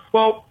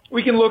 Well,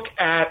 we can look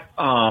at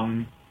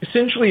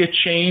essentially a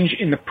change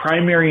in the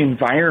primary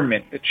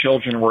environment that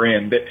children were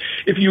in. That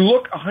if you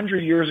look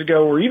 100 years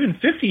ago or even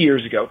 50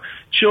 years ago,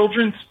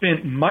 children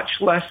spent much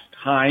less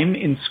time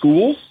in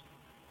schools.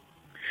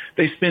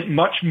 They spent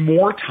much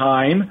more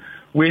time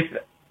with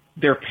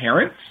their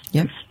parents,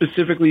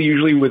 specifically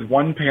usually with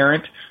one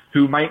parent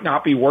who might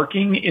not be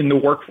working in the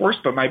workforce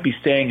but might be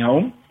staying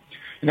home.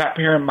 And that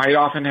parent might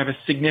often have a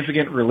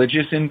significant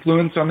religious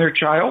influence on their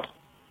child.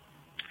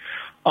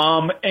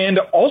 And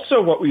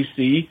also what we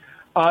see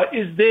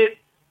is that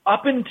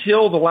up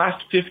until the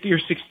last 50 or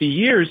 60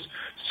 years,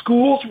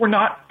 schools were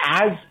not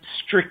as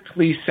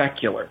strictly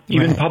secular,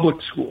 even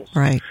public schools.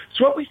 Right.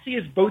 So what we see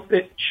is both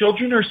that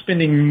children are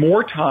spending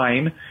more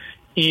time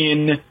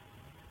in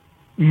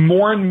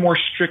more and more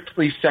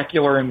strictly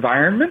secular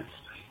environments,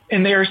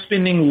 and they are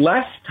spending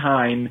less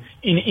time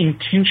in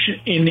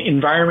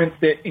environments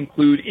that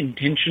include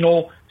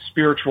intentional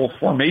spiritual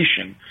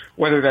formation,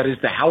 whether that is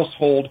the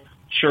household,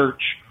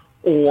 church,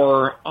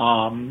 or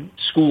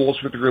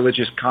schools with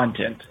religious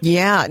content.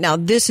 Yeah. Now,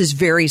 this is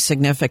very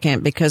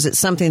significant because it's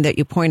something that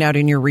you point out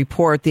in your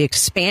report. The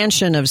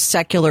expansion of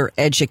secular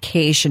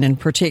education, in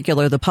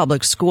particular the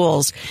public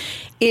schools,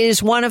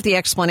 is one of the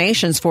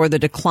explanations for the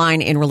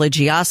decline in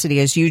religiosity,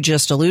 as you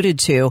just alluded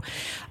to.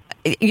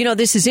 You know,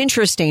 this is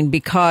interesting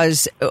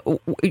because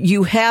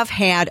you have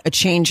had a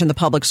change in the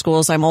public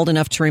schools. I'm old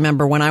enough to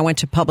remember when I went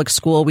to public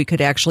school, we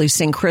could actually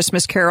sing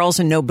Christmas carols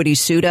and nobody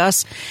sued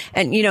us.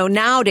 And, you know,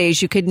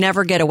 nowadays you could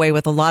never get away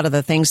with a lot of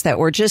the things that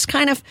were just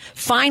kind of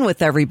fine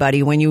with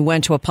everybody when you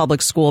went to a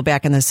public school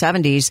back in the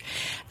 70s.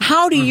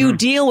 How do you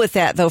deal with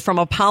that, though, from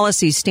a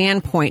policy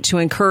standpoint to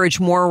encourage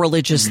more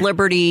religious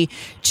liberty,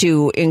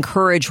 to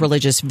encourage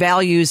religious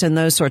values and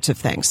those sorts of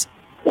things?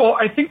 Well,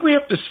 I think we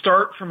have to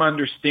start from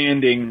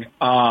understanding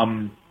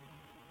that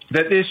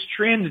this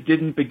trend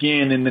didn't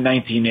begin in the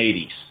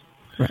 1980s.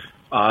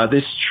 Right.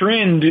 This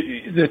trend,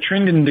 the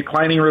trend in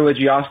declining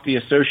religiosity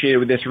associated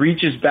with this,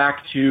 reaches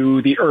back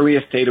to the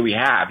earliest data we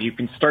have. You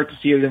can start to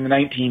see it in the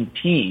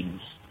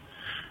 19-teens.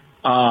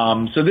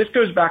 So this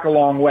goes back a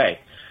long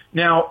way.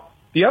 Now,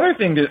 the other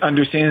thing to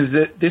understand is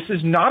that this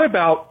is not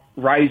about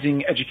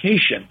rising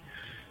education.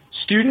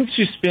 Students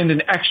who spend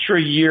an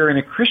extra year in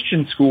a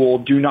Christian school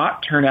do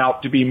not turn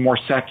out to be more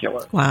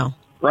secular. Wow.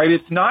 Right?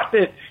 It's not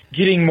that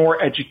getting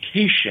more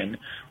education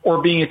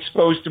or being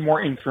exposed to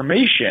more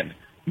information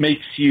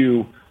makes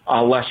you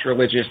less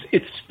religious.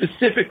 It's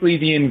specifically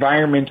the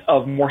environment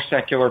of more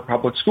secular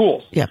public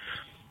schools. Yeah.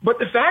 But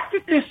the fact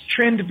that this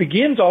trend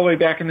begins all the way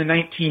back in the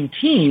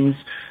 19-teens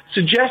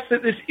suggests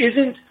that this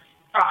isn't,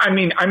 I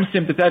mean, I'm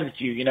sympathetic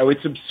to you. You know,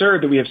 it's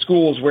absurd that we have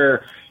schools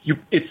where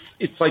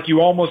it's like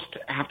you almost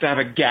have to have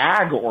a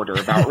gag order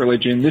about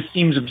religion. This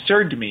seems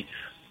absurd to me.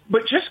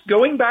 But just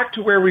going back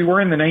to where we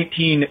were in the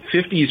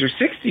 1950s or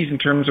 60s in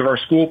terms of our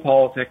school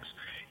politics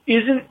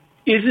isn't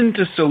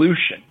a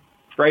solution,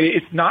 right?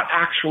 It's not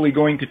actually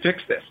going to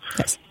fix this.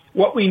 Yes.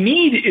 What we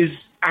need is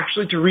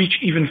actually to reach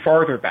even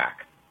farther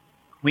back.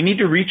 We need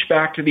to reach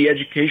back to the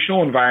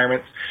educational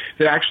environments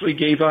that actually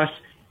gave us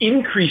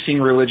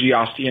increasing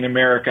religiosity in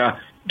America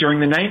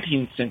during the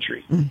 19th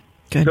century.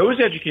 Good. Those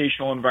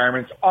educational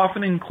environments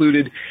often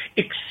included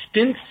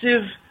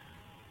extensive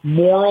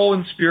moral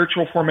and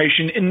spiritual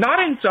formation, and not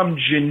in some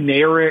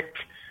generic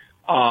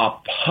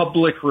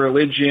public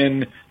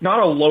religion, not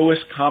a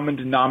lowest common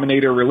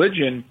denominator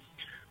religion,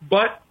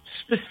 but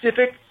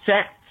specific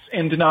sects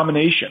and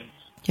denominations.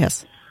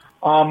 Yes.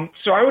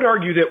 So I would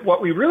argue that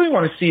what we really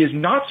want to see is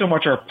not so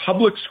much our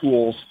public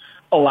schools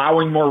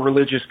allowing more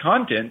religious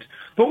content,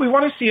 but we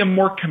want to see a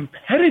more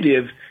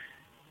competitive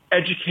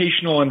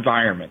educational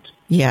environment.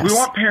 Yes. We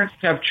want parents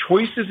to have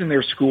choices in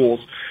their schools.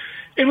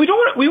 And we don't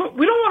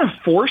want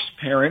to force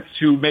parents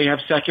who may have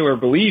secular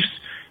beliefs.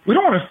 We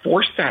don't want to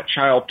force that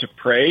child to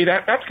pray.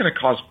 That's going to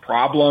cause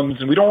problems,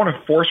 and we don't want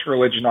to force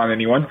religion on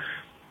anyone.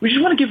 We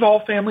just want to give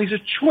all families a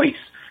choice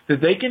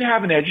that they can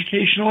have an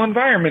educational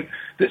environment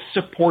that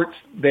supports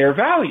their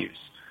values.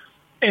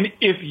 And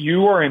if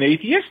you are an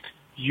atheist,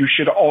 you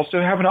should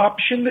also have an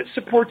option that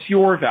supports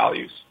your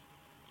values.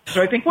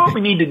 So I think what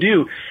we need to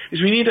do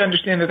is we need to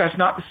understand that that's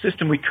not the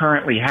system we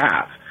currently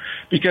have,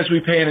 because we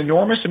pay an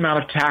enormous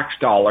amount of tax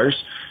dollars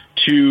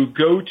to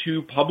go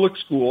to public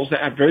schools that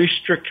have very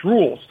strict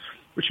rules,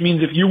 which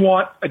means if you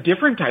want a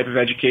different type of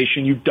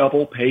education, you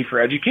double pay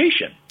for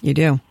education. You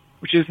do.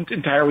 Which isn't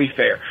entirely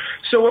fair.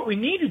 So what we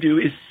need to do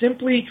is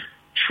simply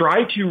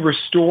try to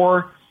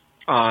restore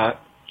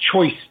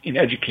choice in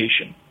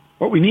education.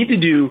 What we need to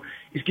do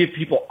is give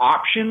people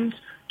options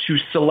to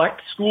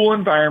select school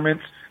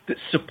environments that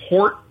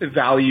support the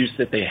values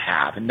that they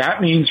have. And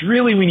that means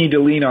really we need to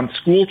lean on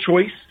school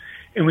choice,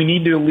 and we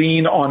need to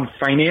lean on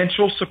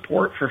financial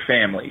support for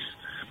families.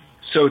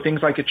 So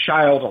things like a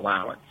child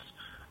allowance,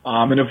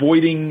 and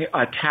avoiding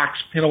tax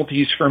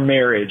penalties for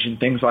marriage and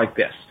things like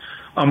this.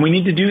 We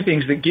need to do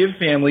things that give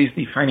families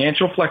the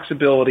financial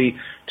flexibility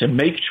to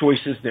make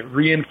choices that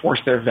reinforce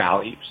their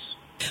values.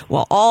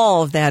 Well,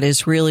 all of that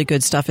is really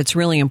good stuff. It's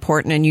really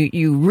important. And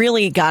you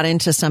really got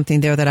into something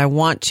there that I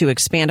want to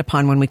expand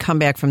upon when we come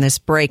back from this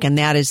break. And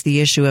that is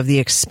the issue of the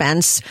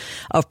expense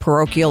of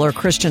parochial or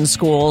Christian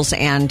schools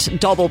and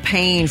double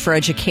paying for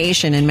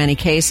education in many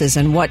cases,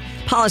 and what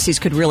policies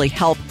could really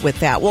help with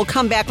that. We'll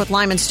come back with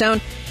Lyman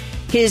Stone,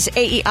 his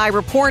AEI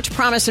report,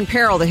 Promise and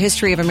Peril, the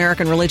history of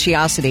American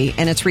religiosity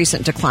and its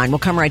recent decline. We'll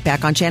come right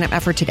back on Janet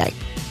Mefford Today.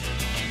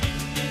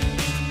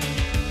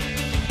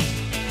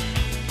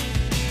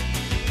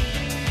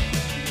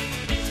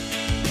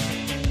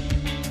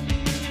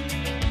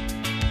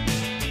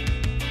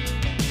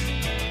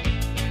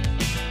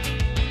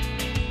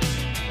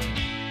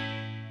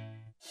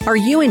 Are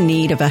you in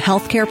need of a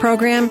healthcare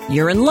program?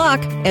 You're in luck.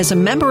 As a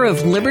member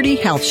of Liberty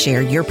Health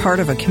Share, you're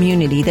part of a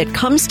community that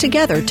comes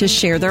together to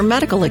share their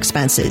medical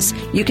expenses.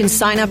 You can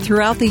sign up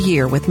throughout the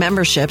year with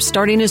membership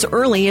starting as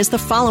early as the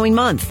following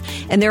month,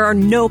 and there are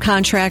no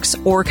contracts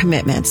or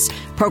commitments.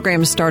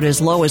 Programs start as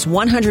low as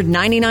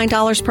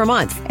 $199 per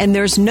month, and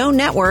there's no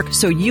network,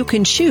 so you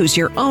can choose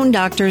your own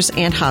doctors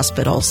and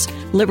hospitals.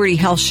 Liberty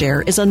Health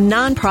Share is a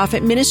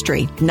nonprofit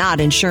ministry,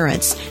 not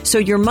insurance, so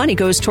your money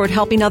goes toward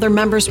helping other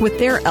members with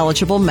their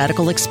eligible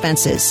medical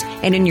expenses.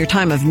 And in your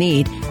time of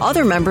need,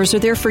 other members are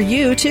there for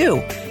you,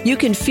 too. You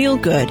can feel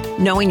good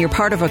knowing you're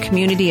part of a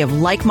community of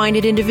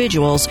like-minded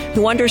individuals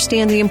who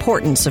understand the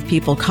importance of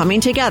people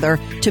coming together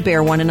to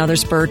bear one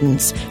another's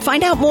burdens.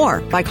 Find out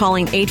more by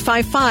calling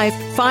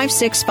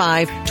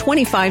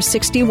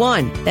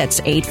 855-565-2561.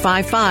 That's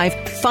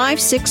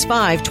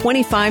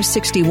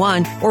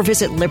 855-565-2561, or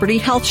visit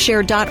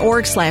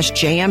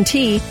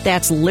libertyhealthshare.org/JMT.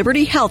 That's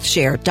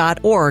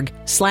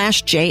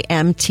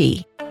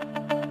libertyhealthshare.org/JMT.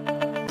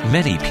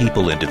 Many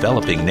people in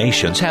developing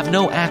nations have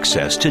no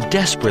access to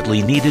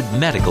desperately needed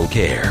medical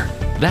care.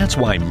 That's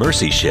why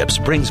Mercy Ships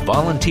brings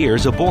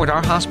volunteers aboard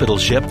our hospital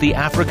ship, the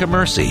Africa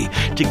Mercy,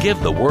 to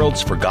give the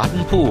world's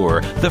forgotten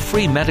poor the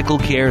free medical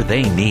care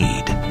they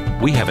need.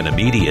 We have an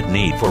immediate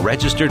need for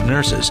registered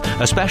nurses,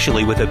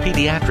 especially with a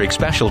pediatric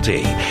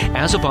specialty.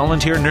 As a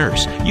volunteer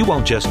nurse, you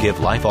won't just give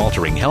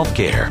life-altering health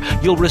care,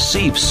 you'll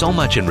receive so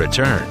much in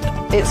return.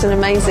 It's an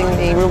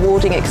amazingly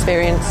rewarding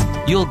experience.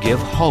 You'll give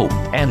hope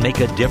and make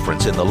a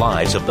difference in the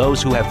lives of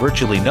those who have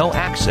virtually no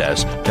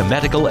access to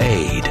medical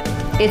aid.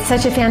 It's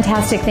such a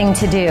fantastic thing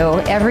to do.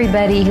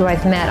 Everybody who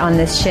I've met on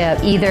this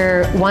ship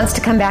either wants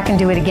to come back and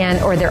do it again,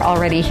 or they're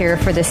already here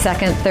for the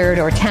second, third,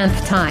 or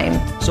 10th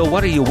time. So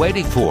what are you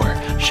waiting for?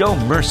 Show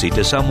mercy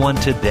to someone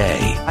today.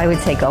 I would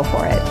say go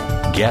for it.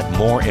 Get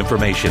more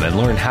information and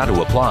learn how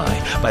to apply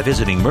by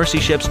visiting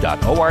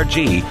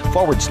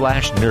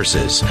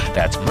mercyships.org/nurses.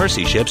 That's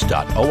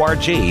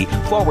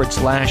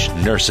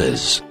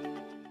mercyships.org/nurses.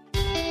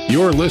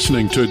 You're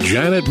listening to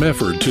Janet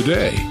Mefford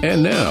today.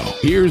 And now,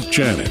 here's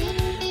Janet.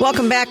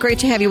 Welcome back. Great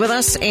to have you with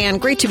us, and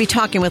great to be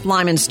talking with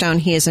Lyman Stone.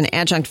 He is an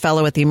adjunct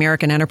fellow at the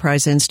American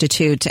Enterprise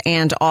Institute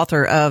and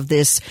author of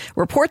this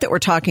report that we're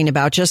talking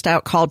about, just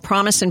out, called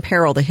Promise and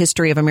Peril, The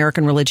History of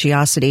American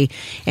Religiosity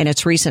and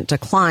Its Recent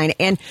Decline.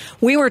 And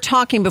we were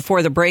talking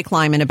before the break,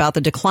 Lyman, about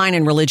the decline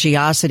in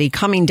religiosity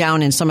coming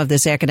down in some of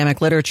this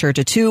academic literature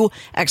to two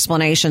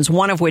explanations,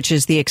 one of which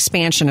is the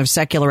expansion of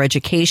secular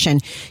education.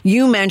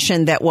 You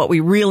mentioned that what we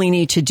really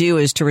need to do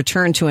is to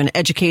return to an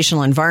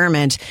educational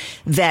environment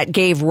that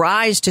gave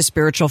rise to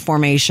spiritual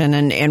formation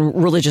and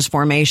religious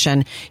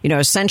formation,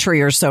 a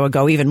century or so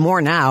ago, even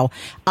more now.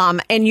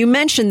 And you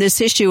mentioned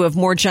this issue of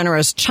more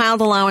generous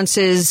child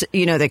allowances,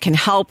 that can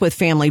help with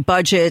family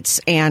budgets,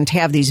 and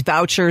have these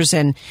vouchers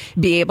and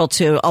be able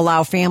to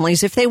allow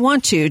families, if they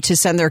want to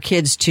send their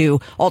kids to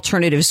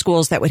alternative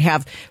schools that would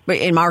have,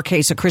 in our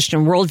case, a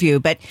Christian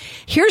worldview. But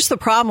here's the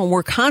problem.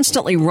 We're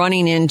constantly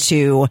running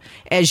into,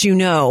 as you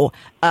know,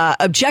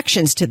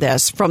 objections to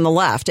this from the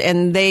left,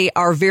 and they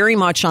are very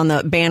much on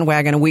the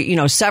bandwagon.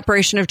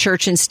 Separation of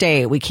church and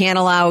state. We can't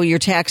allow your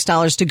tax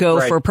dollars to go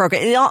for a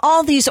program.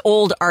 All these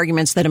old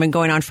arguments that have been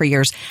going on for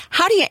years.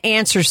 How do you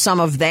answer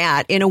some of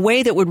that in a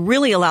way that would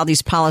really allow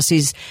these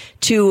policies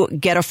to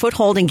get a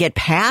foothold and get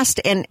passed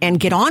and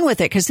get on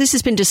with it? Because this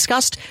has been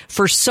discussed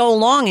for so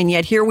long, and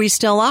yet here we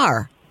still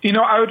are.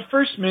 I would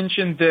first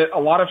mention that a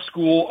lot of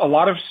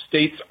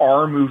states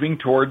are moving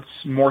towards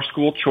more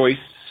school choice.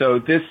 So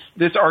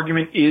this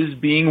argument is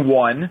being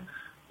won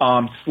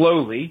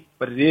slowly,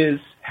 but it is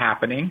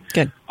happening.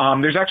 Good.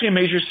 There's actually a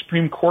major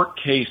Supreme Court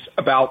case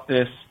about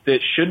this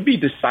that should be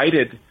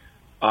decided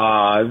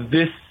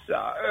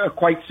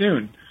quite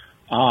soon.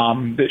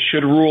 That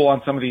should rule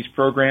on some of these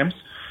programs.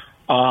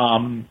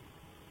 So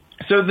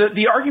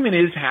the argument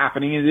is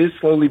happening. It is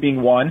slowly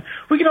being won.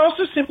 We can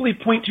also simply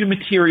point to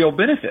material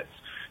benefits.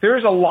 There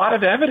is a lot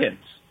of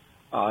evidence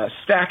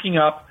stacking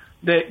up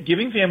that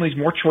giving families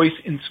more choice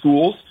in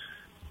schools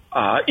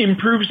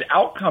improves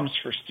outcomes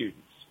for students.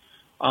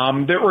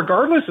 That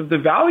regardless of the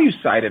value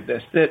side of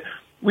this, that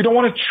we don't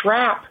want to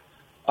trap,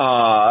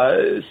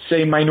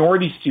 say,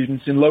 minority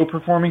students in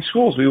low-performing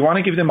schools. We want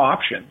to give them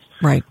options.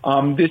 Right.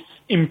 This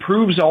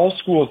improves all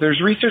schools. There's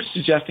research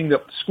suggesting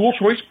that school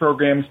choice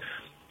programs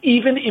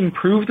even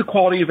improve the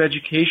quality of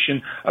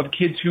education of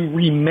kids who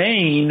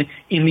remain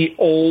in the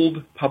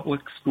old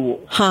public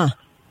schools. Huh.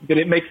 That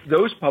it makes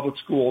those public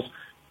schools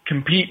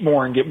compete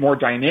more and get more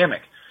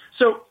dynamic.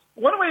 So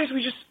one way is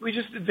we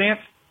just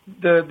advance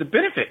the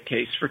benefit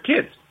case for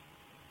kids.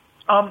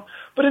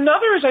 But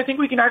another is I think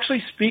we can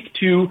actually speak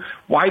to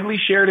widely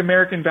shared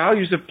American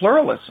values of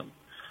pluralism.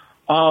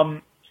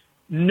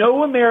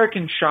 No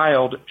American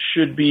child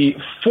should be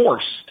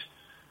forced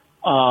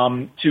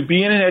to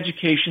be in an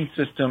education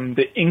system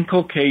that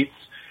inculcates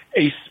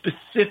a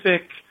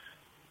specific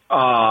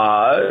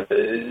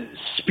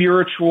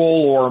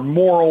spiritual or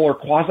moral or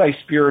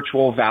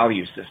quasi-spiritual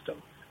value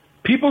system.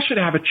 People should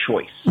have a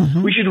choice.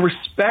 Mm-hmm. We should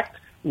respect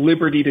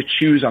liberty to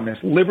choose on this,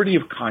 liberty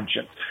of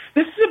conscience.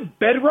 This is a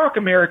bedrock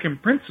American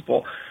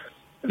principle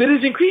that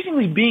is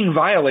increasingly being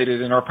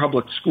violated in our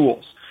public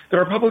schools, that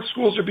our public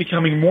schools are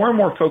becoming more and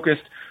more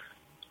focused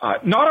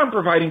not on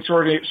providing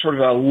sort of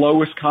a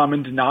lowest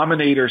common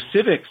denominator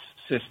civics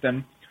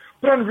system,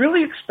 but on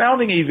really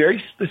expounding a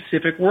very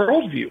specific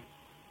worldview.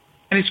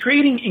 And it's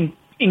creating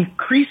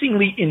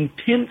increasingly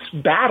intense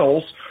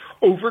battles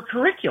over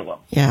curriculum.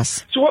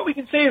 Yes. So what we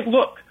can say is,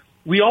 look,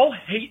 we all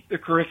hate the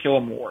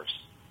curriculum wars.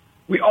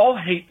 We all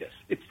hate this.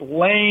 It's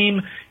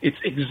lame. It's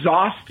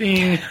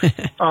exhausting.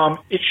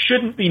 It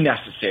shouldn't be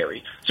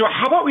necessary. So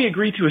how about we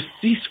agree to a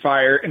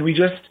ceasefire and we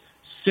just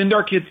send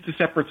our kids to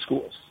separate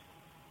schools?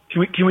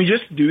 Can we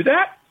just do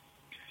that?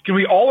 Can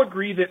we all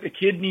agree that the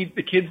kids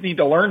need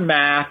to learn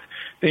math,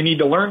 they need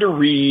to learn to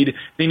read,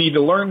 they need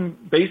to learn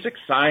basic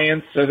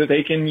science so that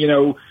they can,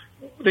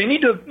 they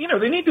need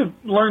to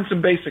learn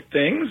some basic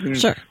things, and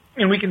sure.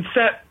 And we can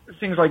set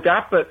things like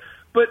that. But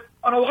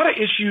on a lot of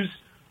issues,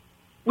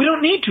 we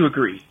don't need to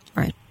agree.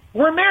 Right.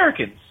 We're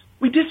Americans.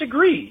 We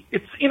disagree.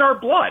 It's in our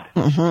blood.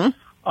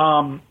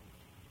 Mm-hmm.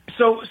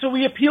 So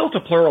we appeal to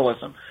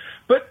pluralism.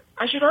 But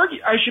I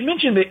should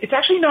mention that it's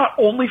actually not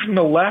only from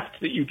the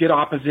left that you get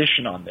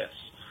opposition on this.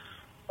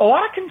 A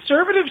lot of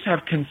conservatives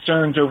have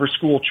concerns over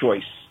school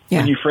choice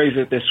when you phrase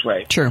it this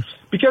way. True.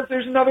 Because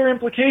there's another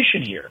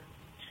implication here.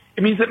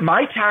 It means that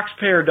my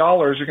taxpayer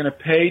dollars are going to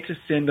pay to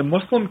send a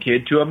Muslim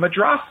kid to a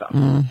madrasa.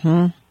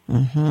 Mm-hmm.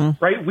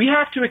 Mm-hmm. Right? We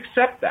have to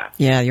accept that.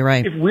 Yeah, you're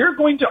right. If we're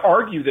going to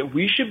argue that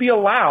we should be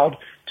allowed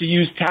to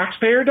use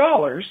taxpayer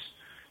dollars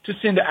to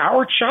send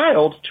our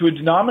child to a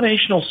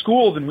denominational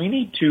school, then we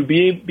need to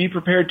be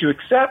prepared to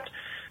accept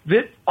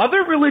that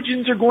other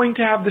religions are going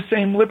to have the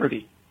same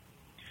liberty.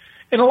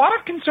 And a lot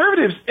of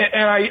conservatives,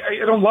 and I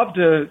don't love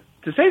to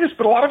say this,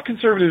 but a lot of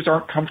conservatives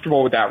aren't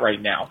comfortable with that right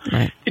now.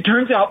 Right. It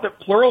turns out that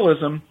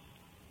pluralism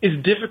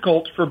is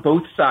difficult for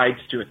both sides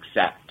to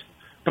accept.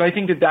 But I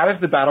think that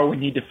is the battle we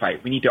need to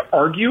fight. We need to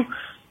argue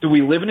that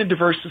we live in a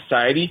diverse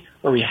society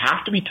where we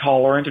have to be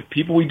tolerant of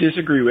people we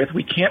disagree with.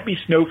 We can't be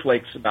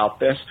snowflakes about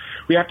this.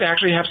 We have to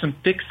actually have some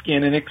thick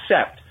skin and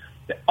accept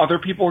that other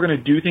people are going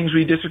to do things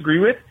we disagree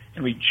with,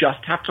 and we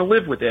just have to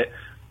live with it.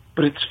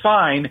 But it's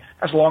fine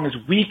as long as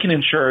we can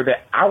ensure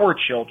that our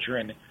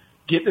children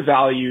get the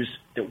values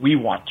that we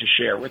want to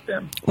share with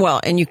them.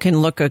 Well, and you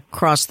can look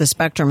across the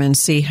spectrum and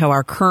see how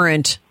our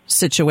current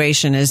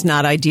situation is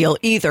not ideal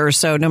either.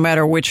 So no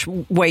matter which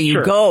way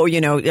you go,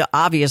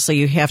 obviously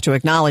you have to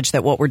acknowledge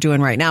that what we're doing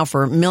right now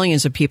for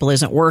millions of people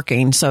isn't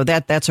working. So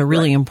that's a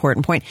really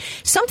important point.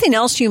 Something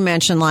else you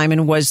mentioned,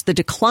 Lyman, was the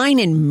decline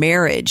in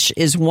marriage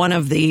is one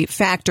of the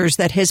factors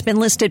that has been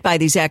listed by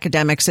these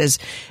academics as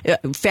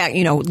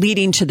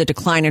leading to the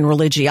decline in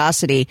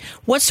religiosity.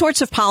 What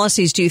sorts of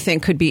policies do you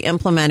think could be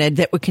implemented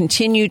that would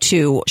continue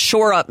to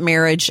shore up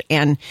marriage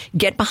and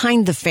get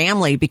behind the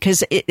family?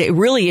 Because it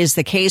really is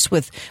the case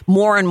with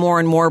more and more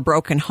and more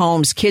broken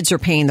homes. Kids are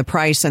paying the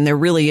price, and there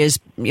really is,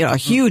 a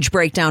huge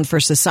breakdown for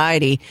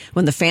society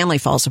when the family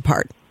falls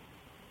apart.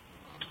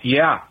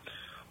 Yeah.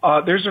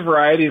 There's a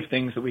variety of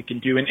things that we can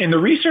do. And the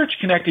research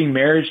connecting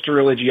marriage to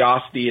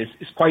religiosity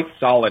is quite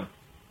solid.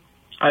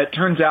 It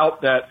turns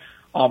out that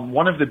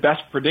one of the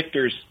best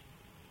predictors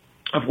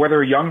of whether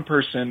a young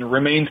person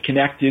remains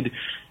connected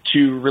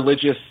to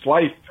religious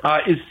life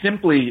is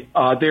simply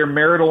their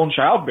marital and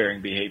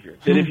childbearing behavior.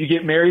 That if you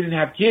get married and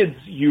have kids,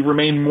 you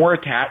remain more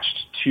attached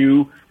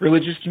to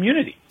religious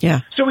community. Yeah.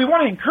 So we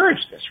want to encourage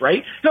this,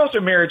 right? And also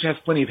marriage has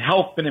plenty of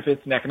health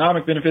benefits and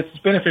economic benefits.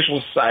 It's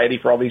beneficial to society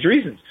for all these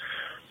reasons.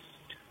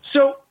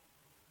 So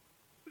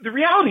the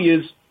reality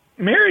is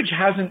marriage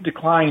hasn't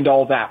declined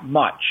all that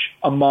much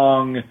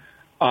among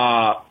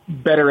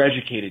better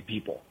educated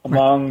people,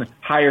 among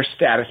higher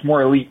status,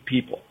 more elite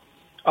people.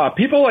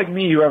 People like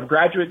me who have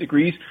graduate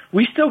degrees,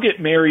 we still get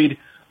married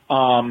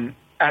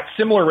at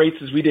similar rates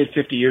as we did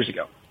 50 years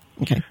ago.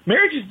 Okay.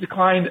 Marriage has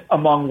declined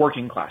among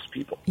working class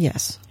people.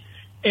 Yes.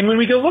 And when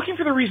we go looking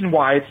for the reason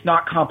why, it's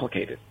not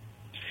complicated.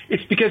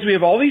 It's because we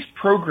have all these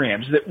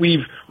programs that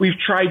we've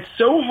tried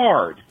so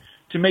hard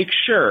to make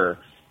sure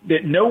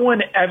that no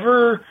one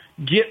ever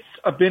gets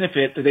a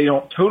benefit that they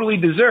don't totally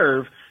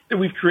deserve, that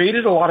we've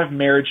created a lot of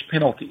marriage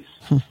penalties.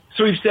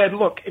 So we've said,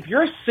 look, if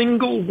you're a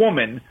single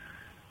woman,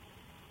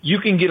 you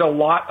can get a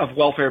lot of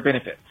welfare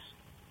benefits.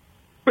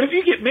 But if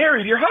you get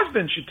married, your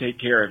husband should take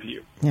care of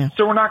you. Yeah.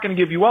 So we're not going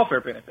to give you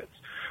welfare benefits.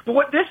 But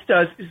what this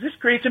does is this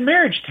creates a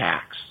marriage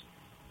tax,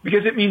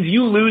 because it means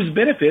you lose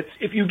benefits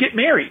if you get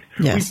married.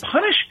 Yes. We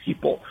punish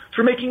people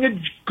for making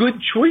a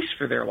good choice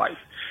for their life.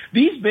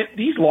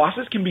 These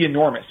losses can be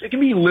enormous. It can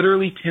be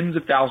literally tens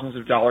of thousands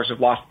of dollars of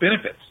lost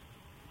benefits.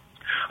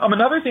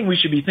 Another thing we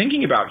should be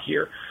thinking about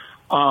here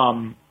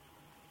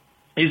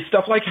is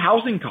stuff like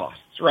housing costs,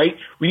 right?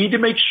 We need to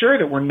make sure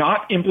that we're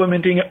not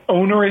implementing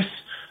onerous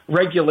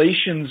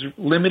regulations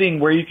limiting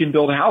where you can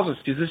build houses,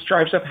 because this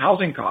drives up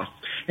housing costs.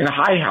 And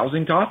high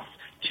housing costs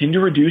tend to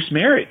reduce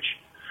marriage.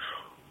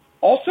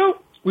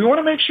 Also, we want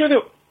to make sure that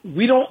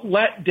we don't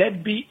let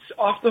deadbeats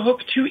off the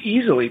hook too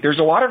easily. There's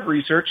a lot of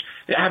research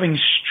that having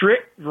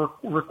strict,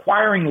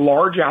 requiring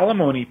large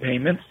alimony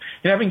payments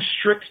and having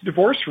strict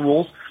divorce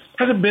rules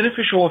has a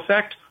beneficial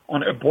effect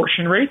on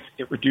abortion rates.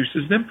 It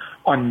reduces them.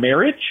 On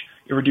marriage,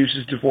 it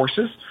reduces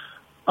divorces,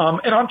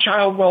 and on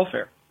child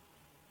welfare.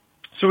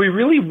 So we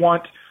really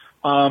want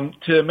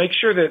to make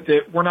sure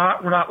that we're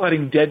not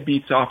letting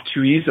deadbeats off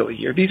too easily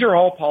here. These are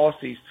all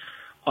policies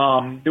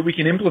that we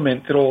can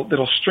implement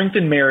that'll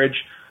strengthen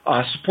marriage,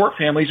 support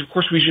families. Of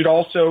course, we should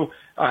also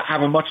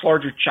have a much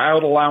larger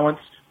child allowance.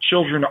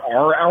 Children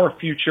are our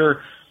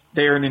future.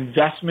 They're an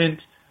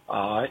investment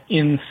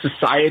in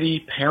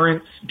society.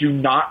 Parents do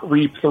not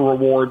reap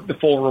the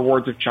full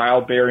rewards of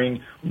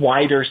childbearing.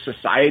 Wider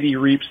society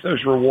reaps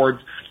those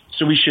rewards.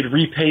 So we should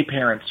repay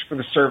parents for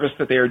the service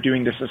that they are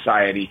doing to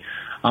society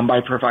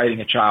by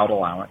providing a child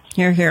allowance.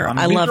 Hear, hear.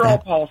 I love that. These are all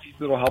policies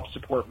that will help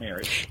support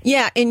marriage.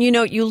 Yeah, and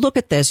you look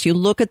at this, you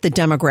look at the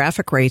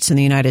demographic rates in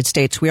the United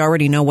States. We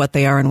already know what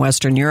they are in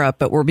Western Europe,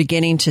 but we're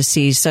beginning to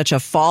see such a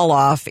fall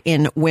off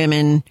in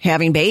women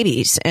having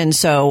babies. And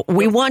so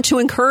we want to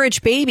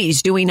encourage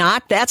babies, do we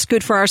not? That's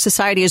good for our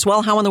society as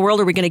well. How in the world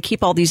are we going to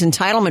keep all these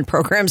entitlement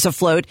programs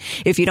afloat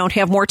if you don't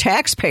have more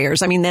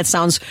taxpayers? I mean, that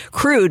sounds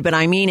crude, but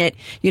I mean it,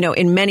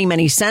 in many,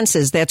 many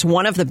senses. That's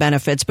one of the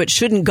benefits. But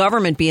shouldn't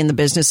government be in the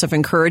business of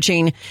encouraging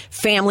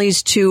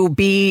families to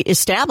be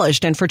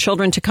established and for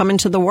children to come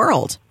into the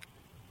world?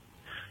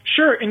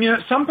 Sure.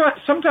 And,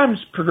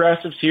 sometimes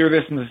progressives hear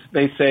this and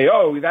they say,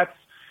 oh, that's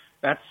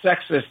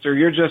sexist, or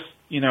you're just,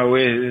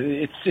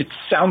 it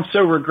sounds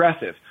so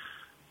regressive.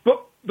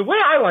 But the way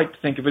I like to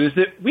think of it is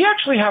that we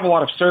actually have a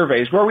lot of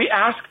surveys where we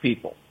ask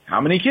people,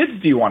 how many kids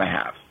do you want to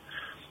have?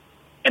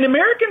 And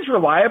Americans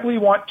reliably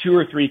want 2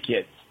 or 3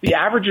 kids. The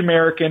average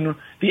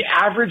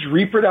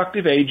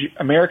reproductive age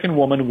American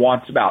woman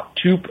wants about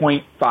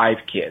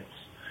 2.5 kids.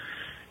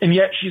 And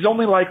yet she's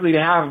only likely to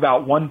have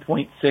about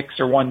 1.6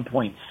 or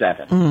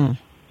 1.7.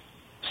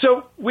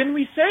 So when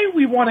we say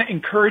we want to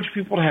encourage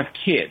people to have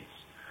kids,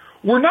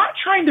 we're not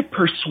trying to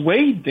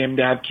persuade them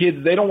to have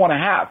kids they don't want to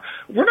have.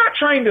 We're not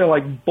trying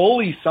to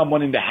bully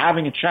someone into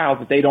having a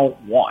child that they don't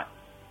want.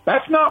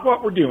 That's not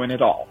what we're doing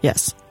at all.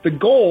 Yes. The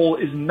goal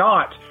is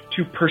not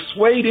to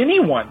persuade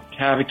anyone to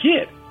have a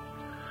kid.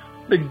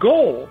 The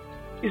goal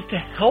is to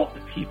help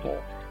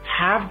people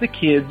have the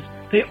kids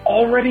they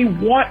already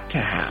want to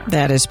have.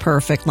 That is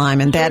perfect,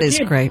 Lyman. That is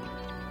great.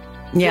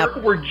 Yeah,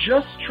 we're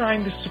just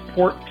trying to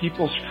support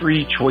people's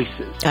free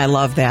choices. I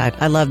love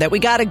that. I love that. We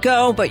got to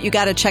go, but you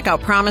got to check out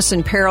Promise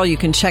in Peril. You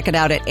can check it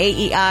out at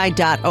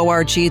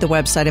aei.org, the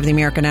website of the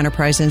American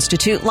Enterprise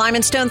Institute.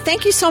 Lyman Stone,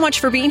 thank you so much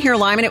for being here,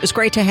 Lyman. It was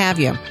great to have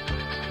you.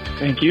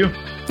 Thank you.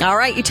 All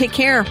right, you take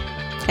care.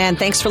 And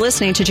thanks for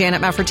listening to Janet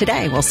Mefford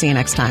Today. We'll see you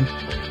next time.